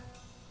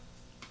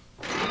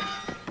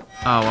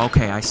 Oh,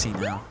 okay, I see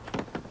now.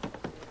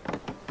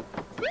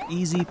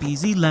 Easy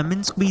peasy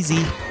lemon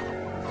squeezy.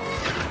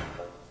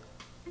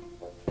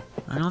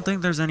 I don't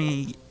think there's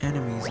any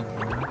enemies in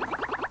here.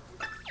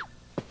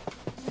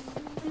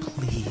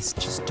 Please,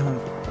 just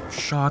don't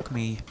shock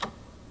me.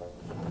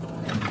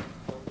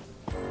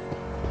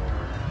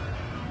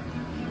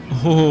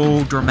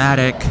 Oh,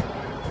 dramatic.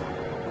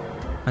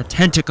 A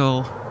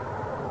tentacle.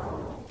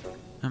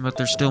 But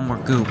there's still more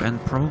goop,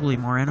 and probably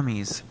more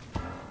enemies.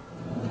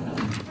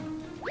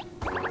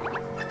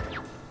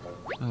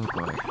 Oh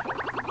boy.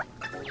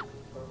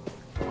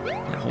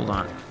 Yeah, hold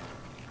on.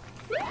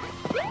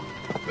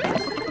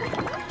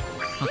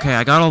 Okay,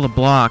 I got all the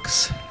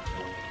blocks.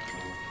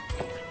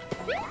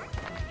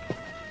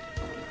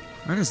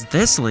 Where does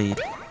this lead?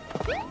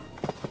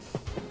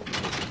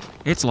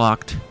 It's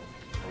locked.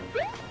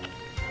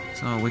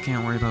 So we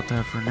can't worry about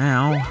that for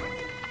now.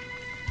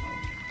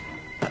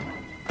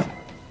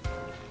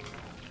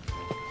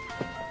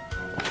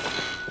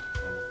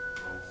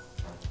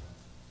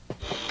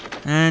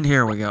 And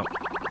here we go.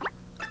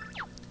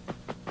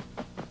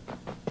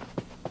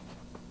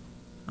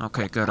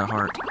 Okay, good, a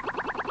heart.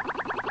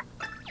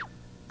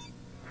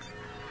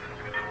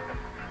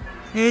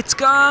 It's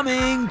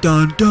coming!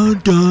 Dun dun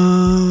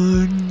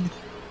dun!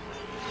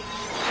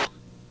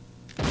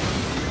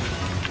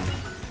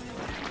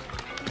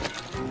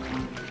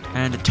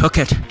 And it took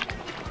it.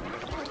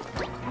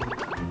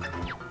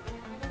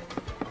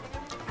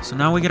 So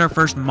now we get our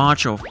first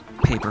macho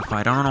paper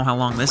fight. I don't know how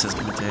long this is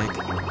gonna take.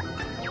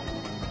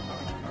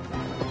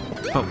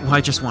 But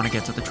I just want to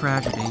get to the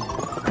tragedy.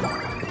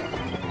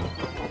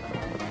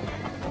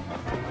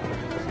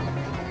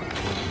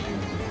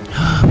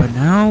 But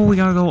now we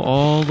gotta go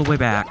all the way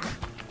back.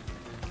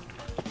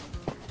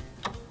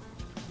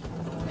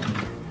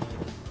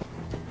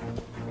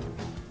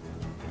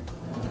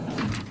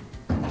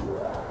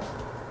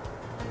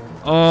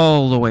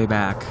 All the way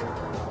back.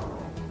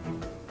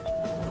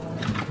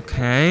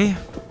 Okay.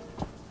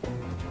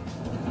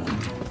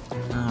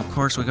 Now, of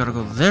course, we gotta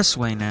go this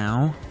way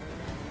now.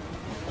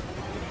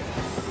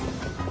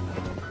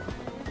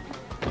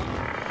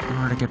 In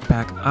order to get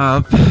back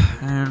up,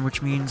 and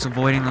which means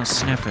avoiding those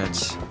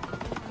snippets.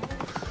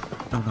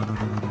 No, no, no,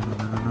 no, no,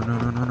 no, no, no, no,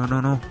 no, no, no,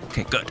 no, no.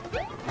 Okay, good.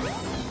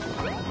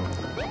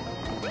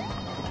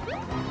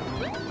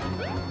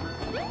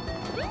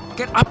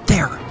 Get up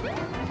there!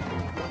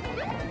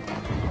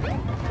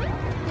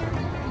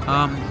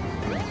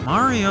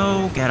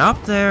 Mario, get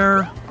up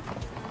there!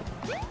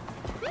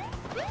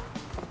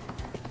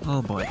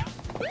 Oh boy.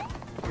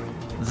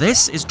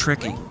 This is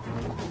tricky.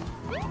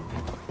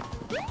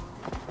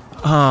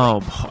 Oh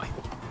boy.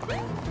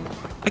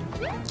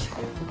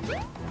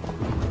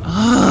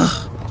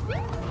 Ugh.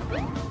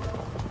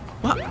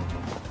 What?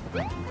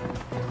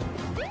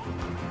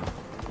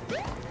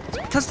 It's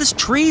because this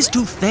tree is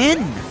too thin.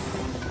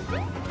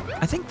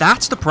 I think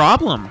that's the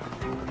problem.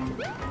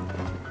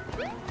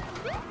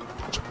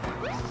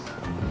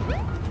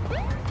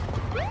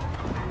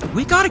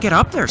 We gotta get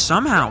up there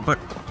somehow, but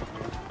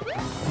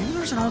maybe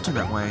there's an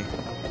alternate way.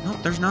 Nope,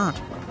 there's not.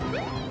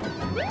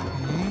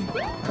 Okay,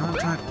 I'll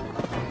try.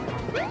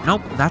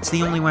 Nope, that's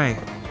the only way.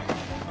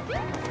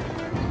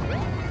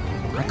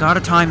 I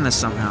gotta time this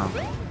somehow.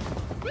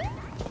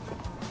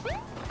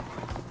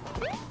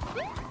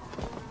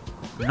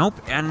 Nope,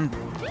 and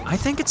I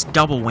think it's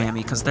double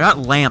whammy, because that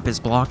lamp is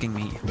blocking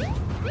me.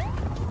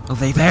 Oh,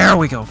 there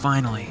we go,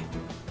 finally.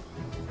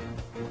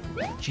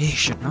 Gee,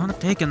 should not have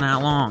taken that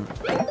long.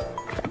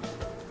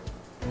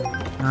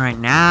 Alright,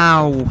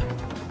 now,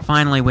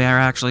 finally we are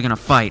actually gonna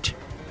fight.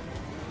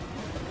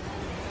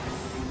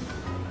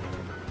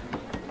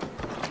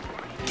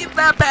 Give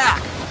that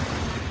back!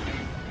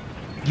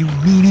 You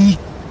meanie!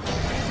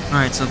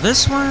 Alright, so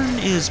this one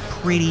is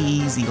pretty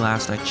easy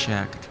last I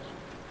checked.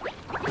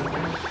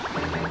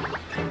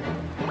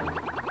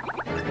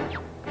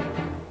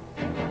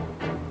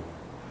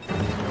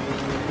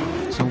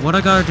 So what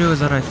I gotta do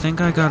is that I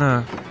think I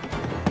gotta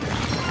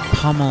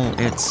pummel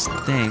its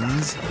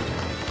things.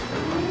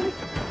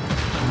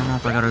 I don't know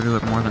if I gotta do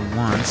it more than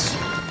once.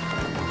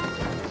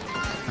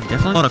 I'm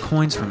definitely a lot of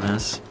coins from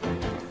this.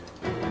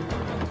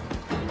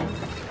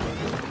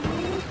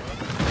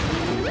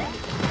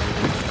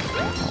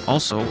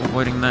 Also,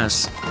 avoiding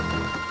this.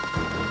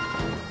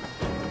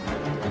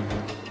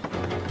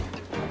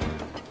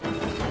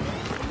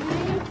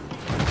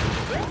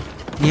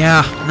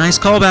 Yeah, nice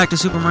callback to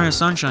Super Mario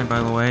Sunshine,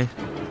 by the way.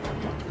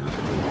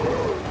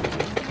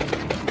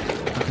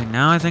 Okay,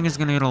 now I think it's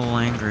gonna get a little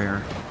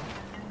angrier.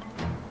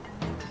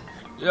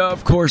 Yeah,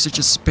 of course, it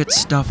just spits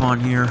stuff on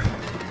here.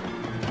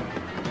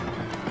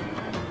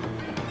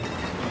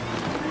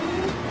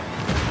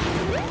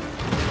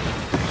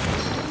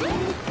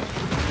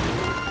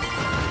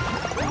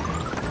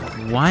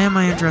 Why am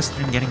I interested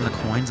in getting the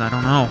coins? I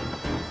don't know.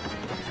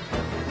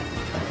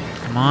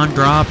 Come on,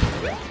 drop.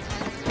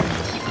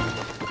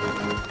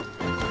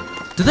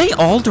 Do they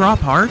all drop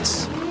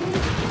hearts?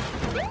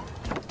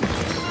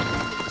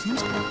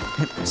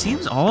 It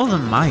seems all of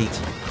them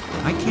might.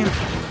 I can't...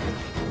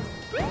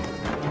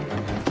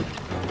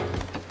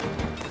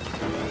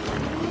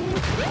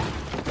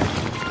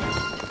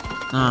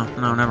 Oh,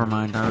 no, never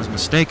mind. I was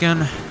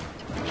mistaken.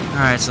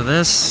 Alright, so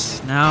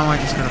this... Now I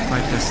just gotta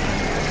fight this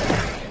thing.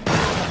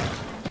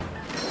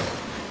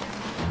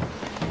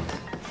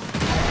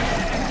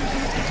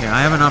 Okay,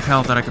 I have enough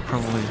health that I could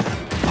probably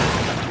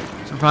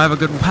survive a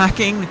good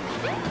whacking.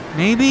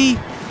 Maybe?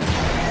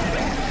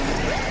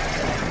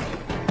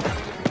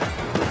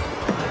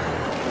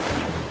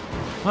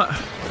 What?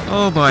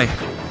 Oh boy.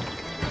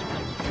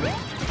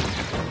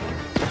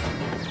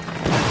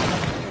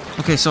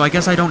 Okay, so I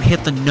guess I don't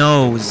hit the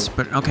nose,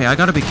 but okay, I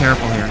gotta be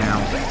careful here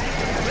now.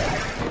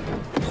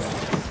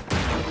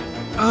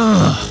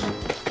 Ugh.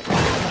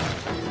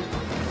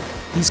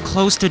 He's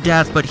close to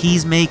death, but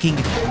he's making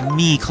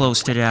me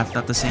close to death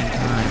at the same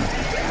time.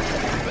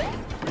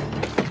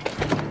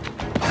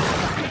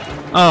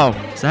 Oh,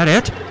 is that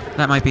it?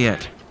 That might be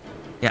it.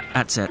 Yeah,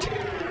 that's it.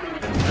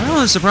 That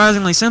was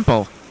surprisingly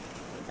simple.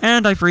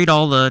 And I freed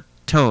all the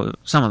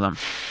some of them.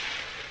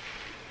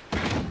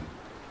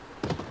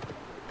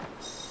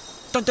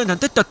 Dun, dun, dun,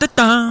 dun, dun, dun,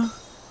 dun.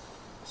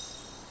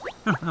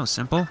 Oh, that was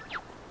simple.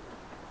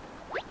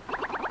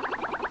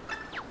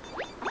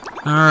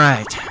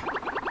 Alright.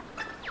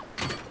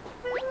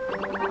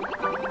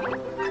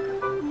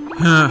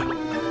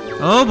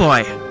 Oh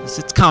boy,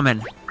 it's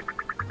coming.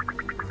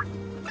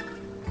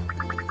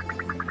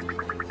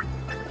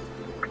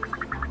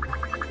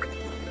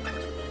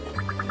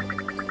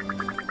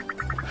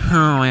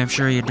 Oh, I'm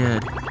sure you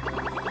did.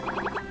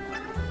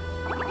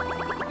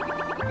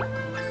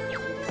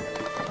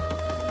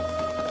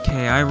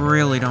 Okay, I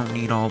really don't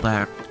need all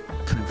that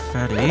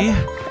confetti.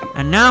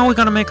 And now we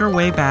gotta make our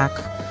way back.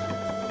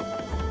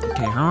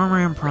 Okay, how am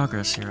I in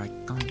progress here?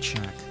 Let me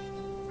check.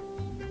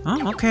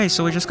 Oh, okay,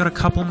 so we just got a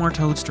couple more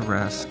toads to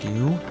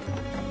rescue.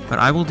 But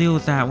I will deal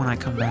with that when I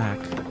come back.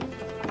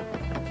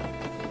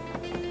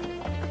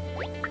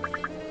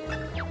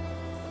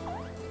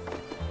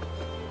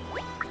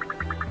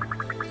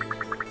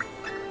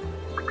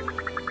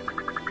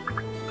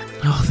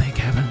 Oh, thank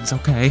heavens,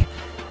 okay.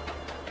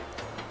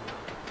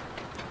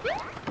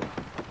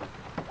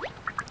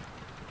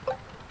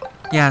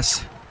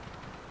 Yes.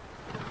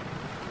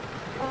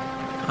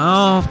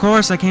 Oh, of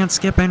course, I can't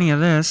skip any of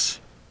this.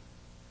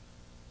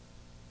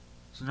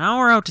 So now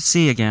we're out to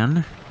sea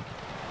again.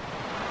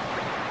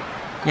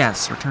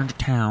 Yes, return to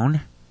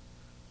town.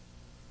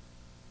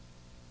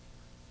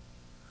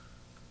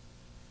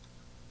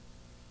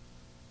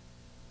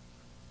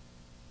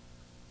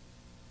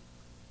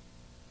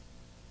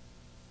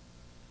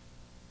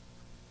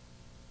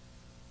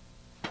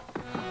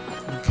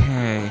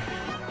 Okay.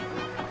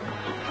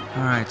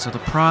 Alright, so the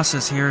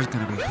process here is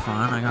gonna be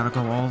fun. I gotta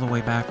go all the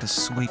way back to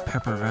Sweet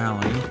Pepper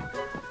Valley.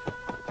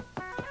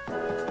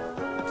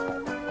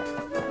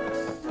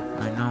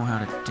 I know how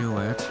to do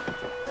it.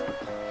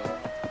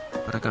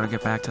 But I gotta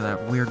get back to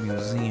that weird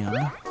museum.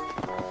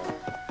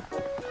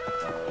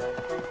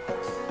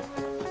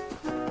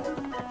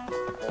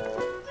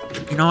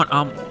 You know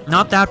what,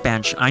 not that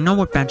bench. I know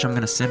what bench I'm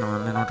gonna sit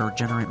on in order to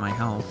regenerate my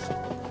health.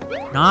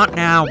 Not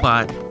now,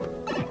 bud.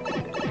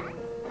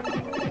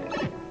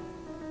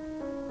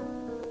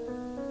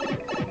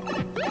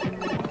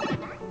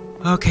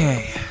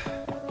 Okay.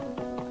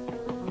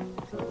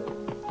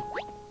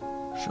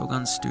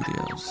 Shogun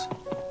Studios.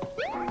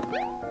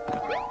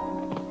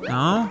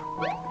 No?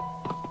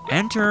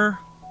 Enter.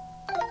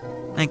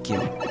 Thank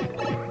you.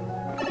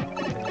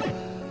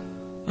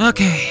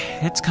 Okay,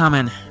 it's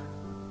coming.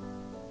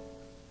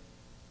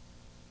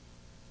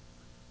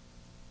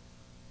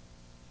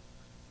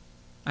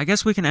 I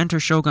guess we can enter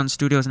Shogun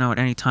Studios now at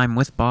any time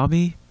with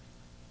Bobby.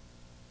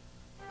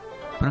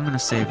 But I'm gonna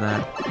save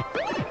that.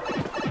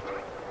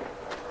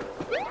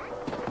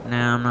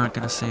 Nah, I'm not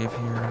gonna save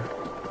here.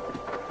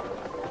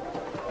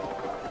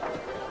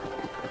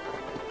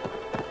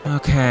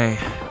 Okay.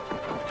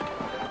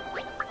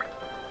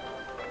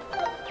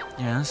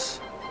 Yes.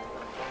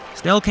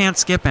 Still can't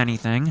skip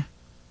anything.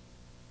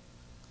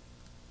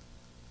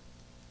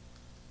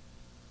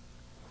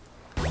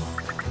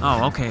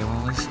 Oh, okay, well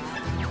at least...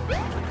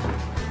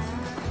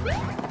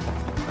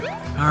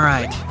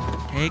 Alright.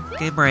 Take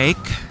a break.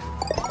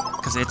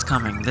 Because it's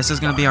coming. This is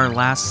gonna be our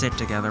last sit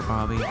together,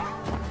 Bobby.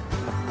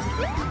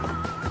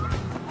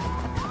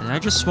 Did I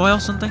just spoil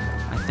something?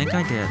 I think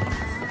I did.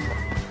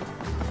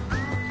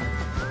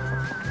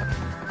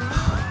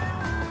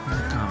 Here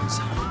it comes.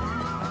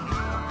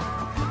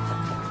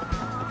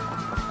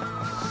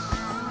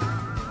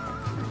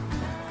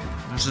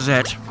 This is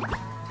it.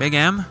 Big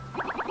M.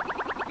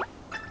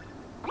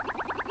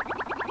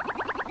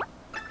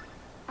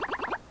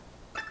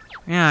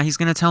 Yeah, he's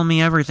gonna tell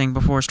me everything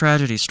before his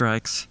tragedy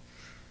strikes.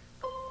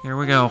 Here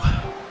we go.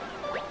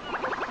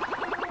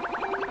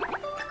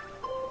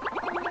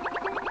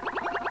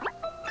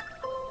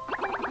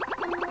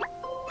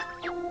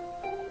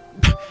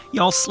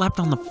 Y'all slept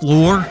on the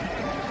floor?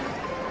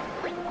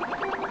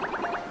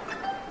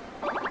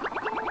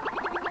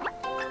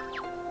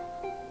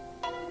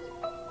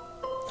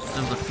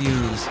 There's a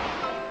fuse.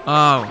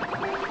 Oh.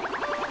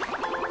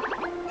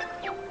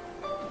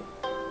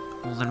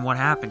 Well, then what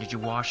happened? Did you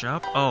wash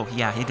up? Oh,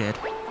 yeah, he did.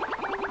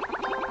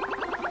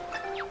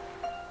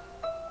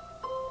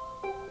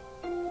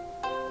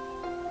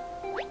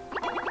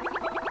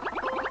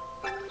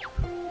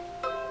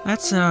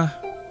 That's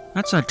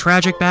a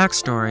tragic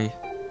backstory.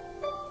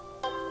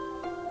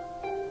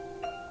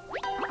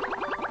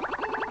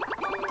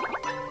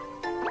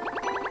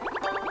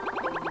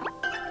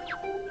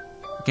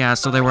 Yeah,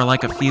 so they were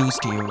like a fuse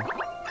to you.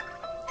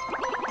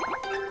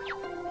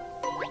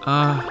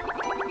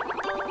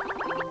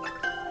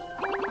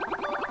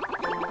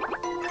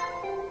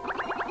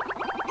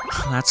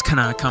 That's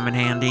gonna come in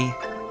handy.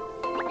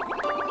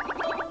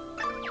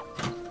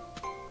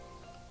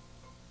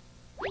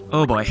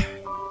 Oh boy.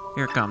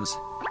 Here it comes.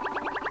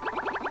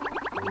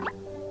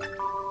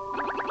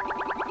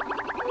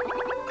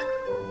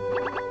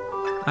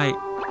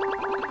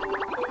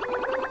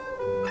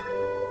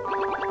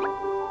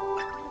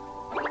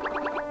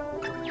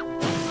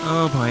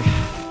 Oh boy.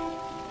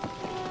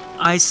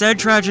 I said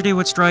tragedy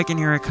would strike, and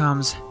here it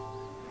comes.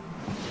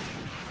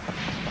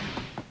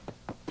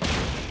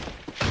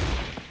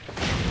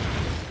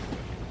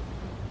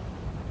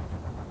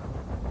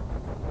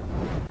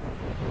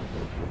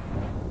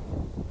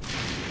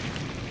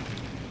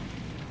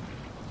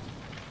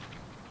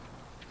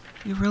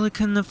 You really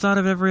couldn't have thought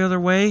of every other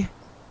way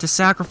to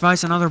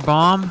sacrifice another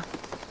bomb?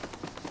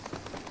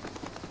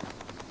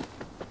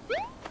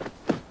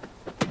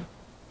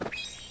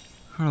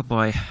 Oh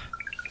boy.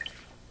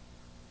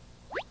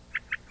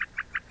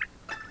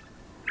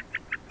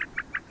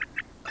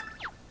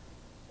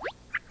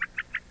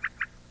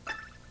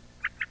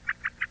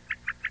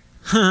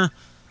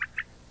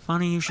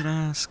 Funny you should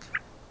ask.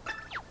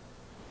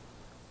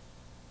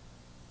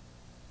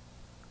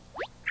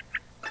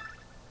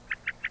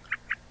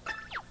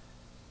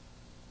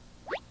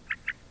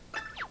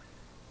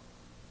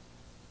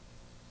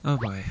 Oh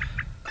boy.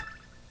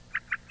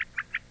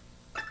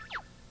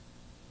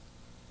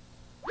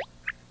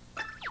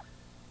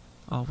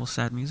 Awful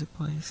sad music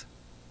plays.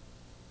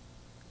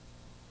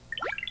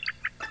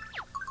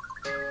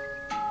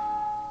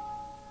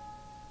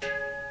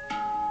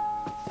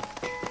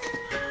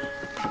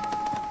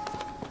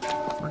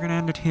 We're gonna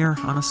end it here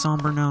on a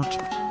somber note.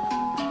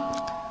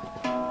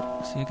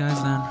 See you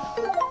guys then.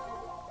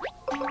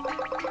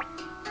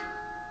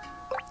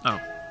 Oh.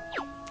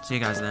 See you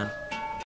guys then.